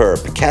this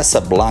superb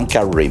Casablanca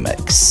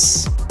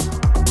remix.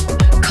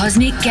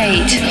 Cosmic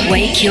Gate,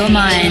 wake your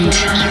mind.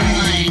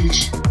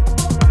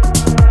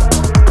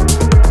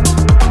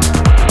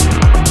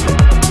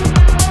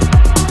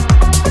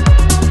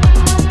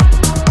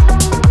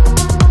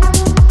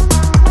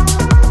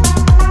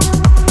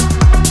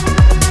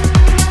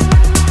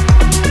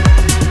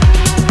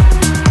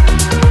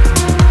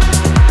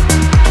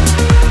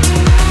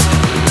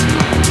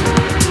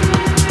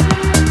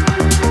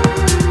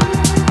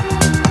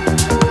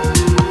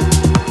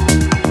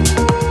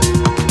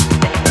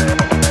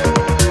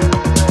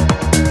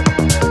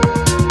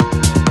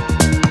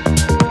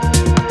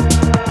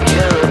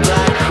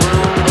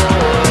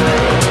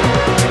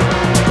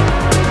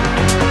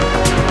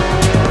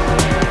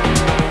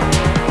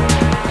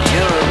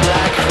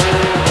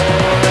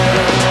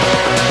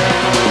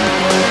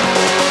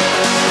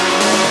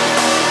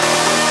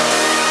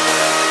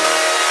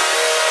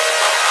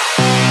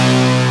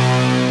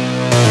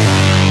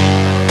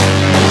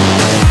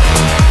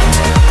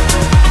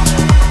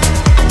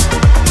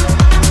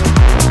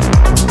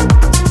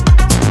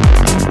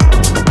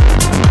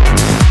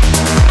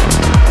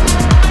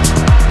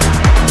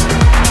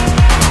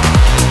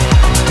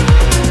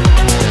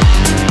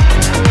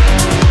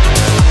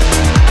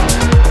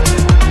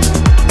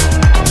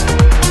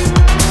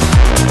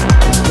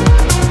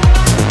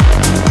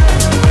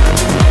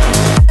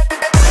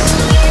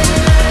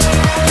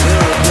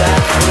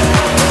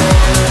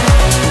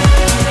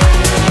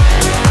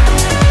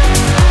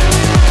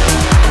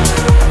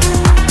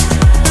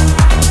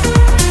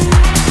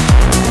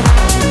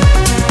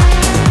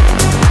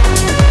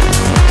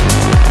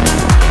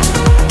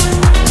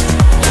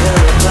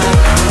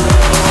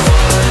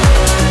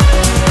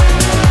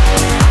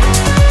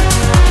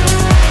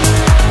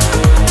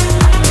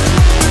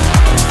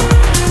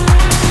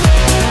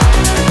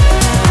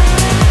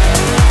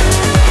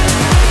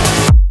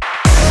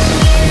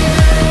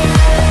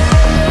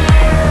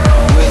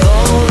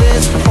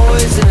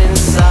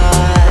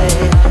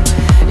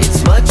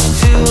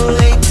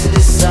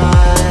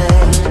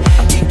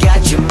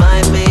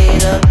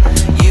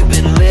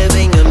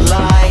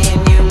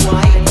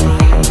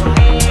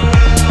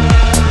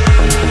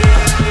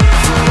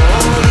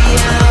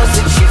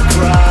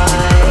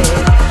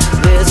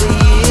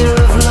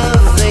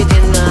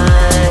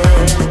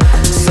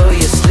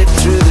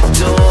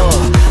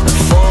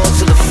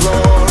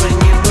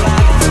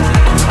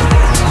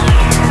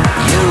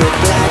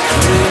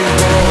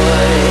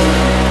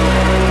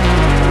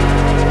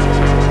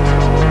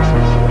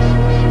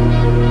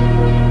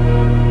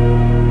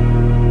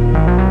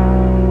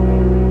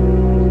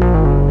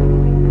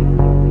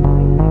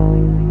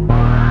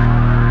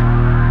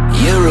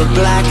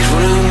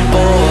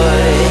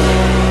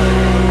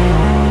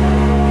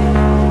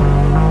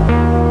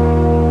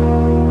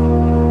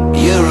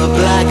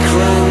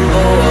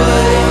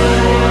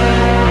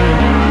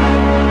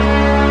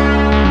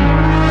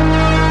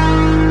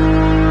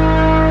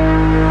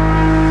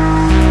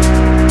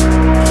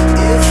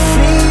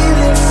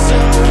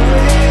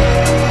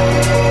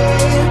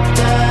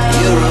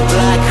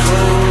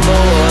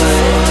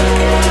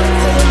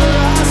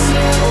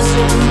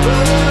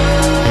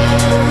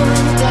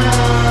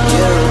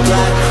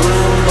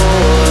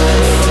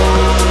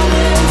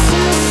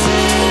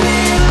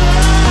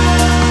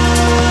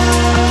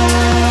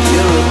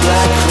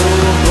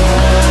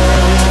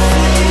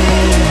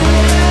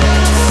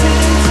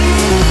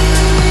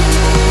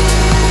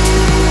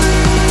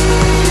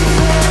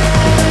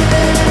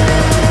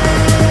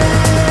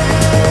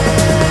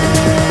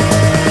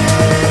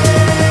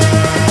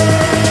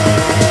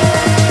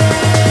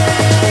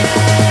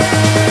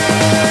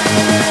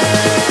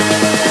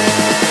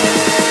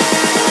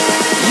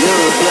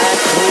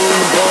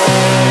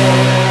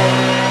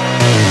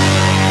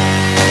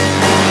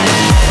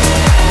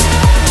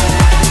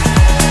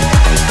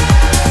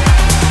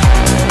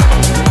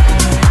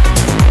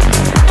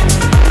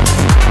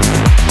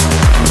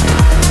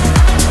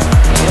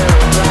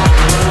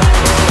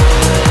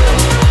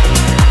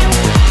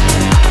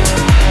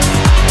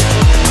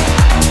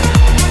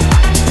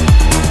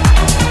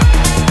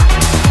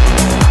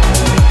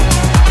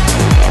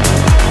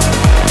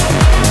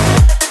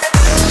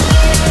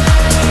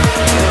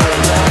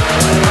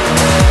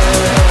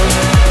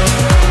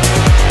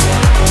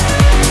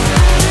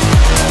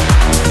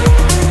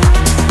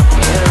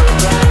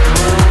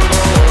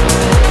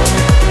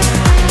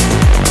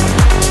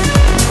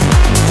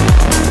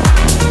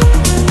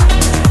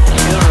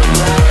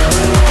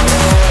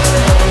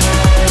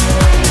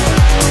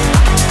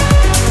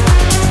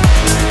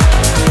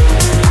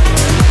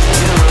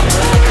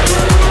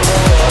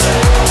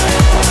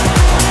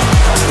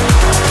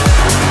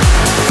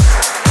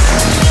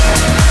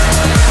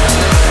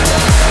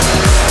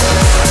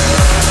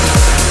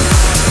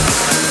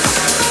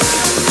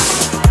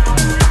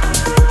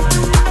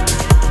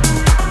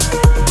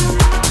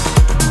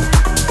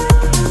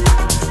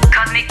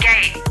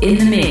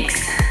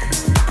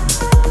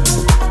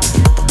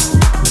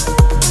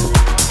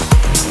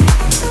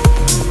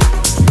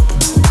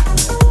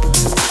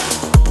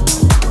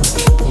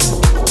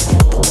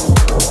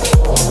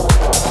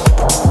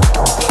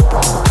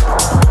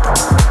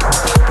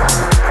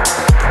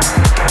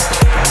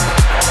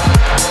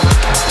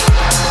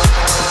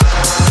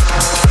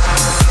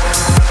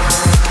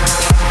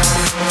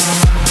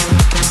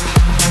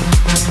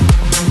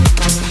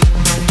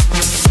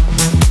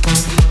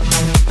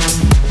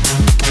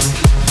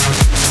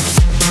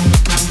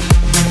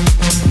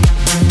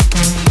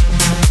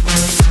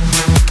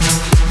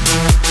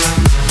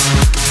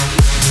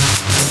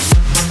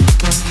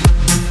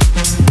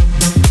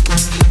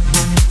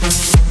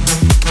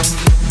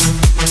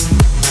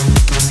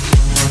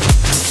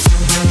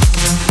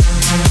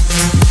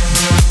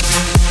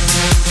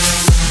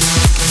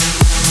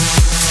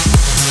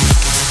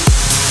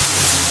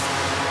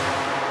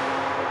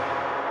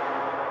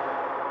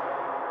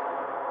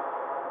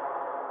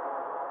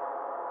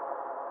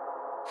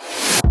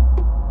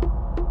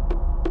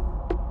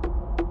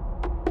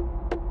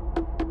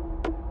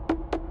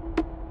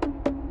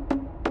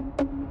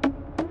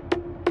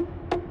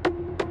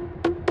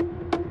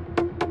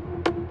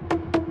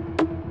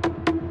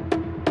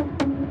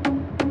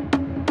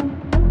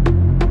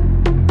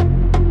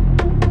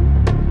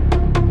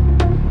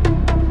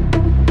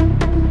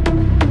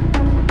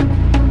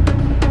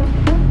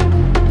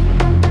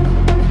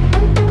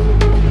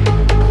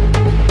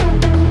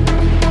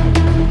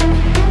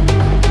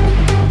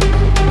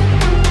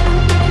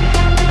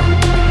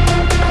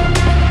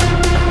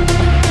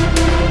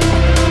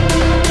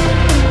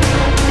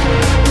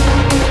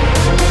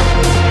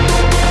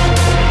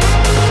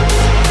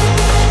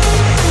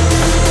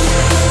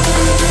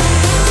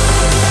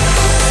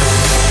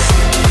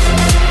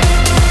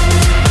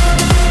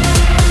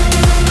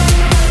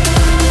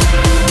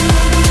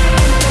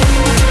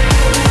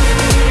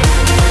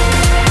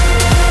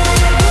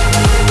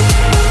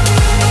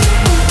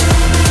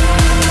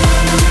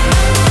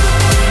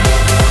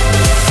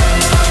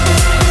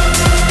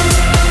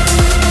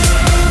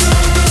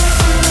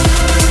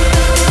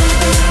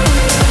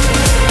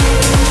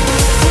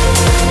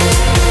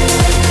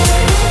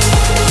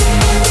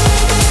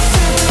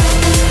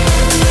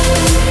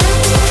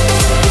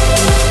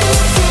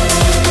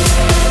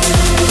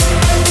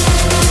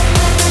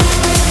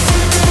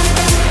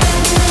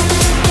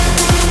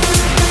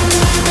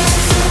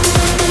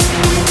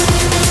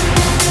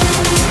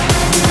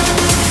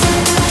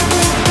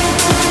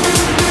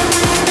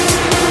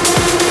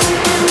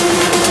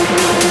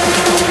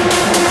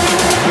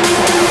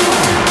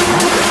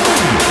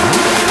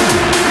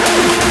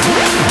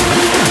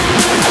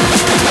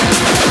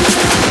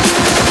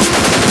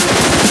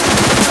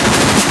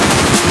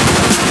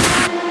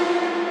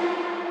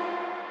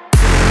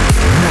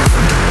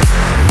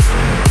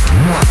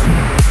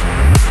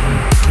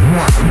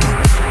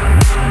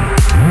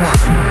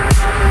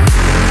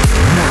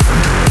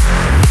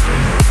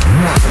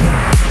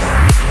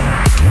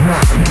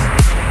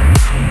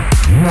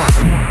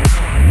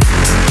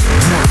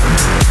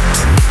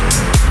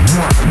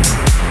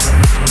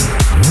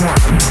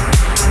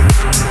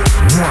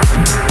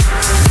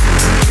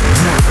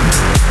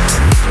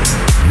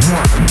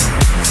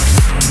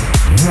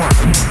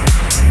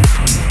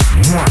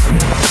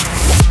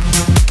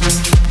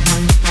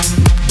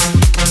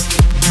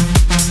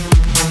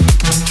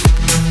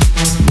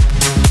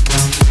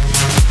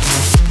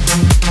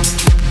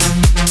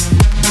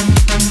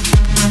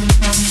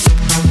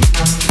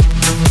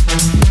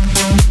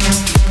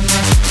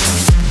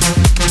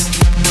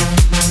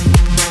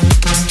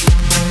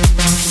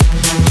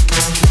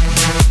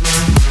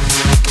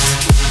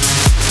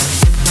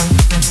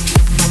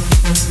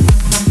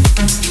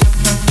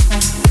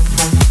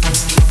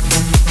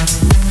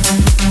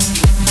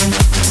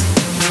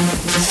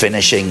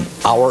 finishing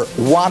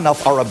one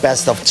of our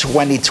best of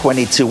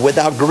 2022 with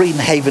our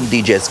Greenhaven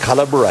DJs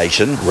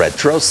collaboration,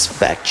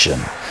 Retrospection.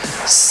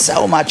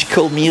 So much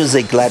cool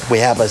music, glad we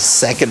have a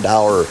second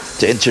hour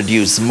to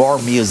introduce more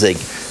music.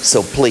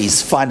 So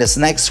please find us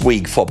next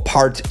week for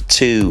part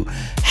 2.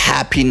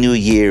 Happy New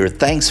Year.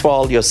 Thanks for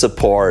all your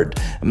support.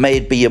 May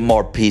it be a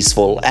more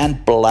peaceful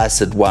and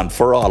blessed one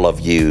for all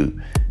of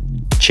you.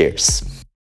 Cheers.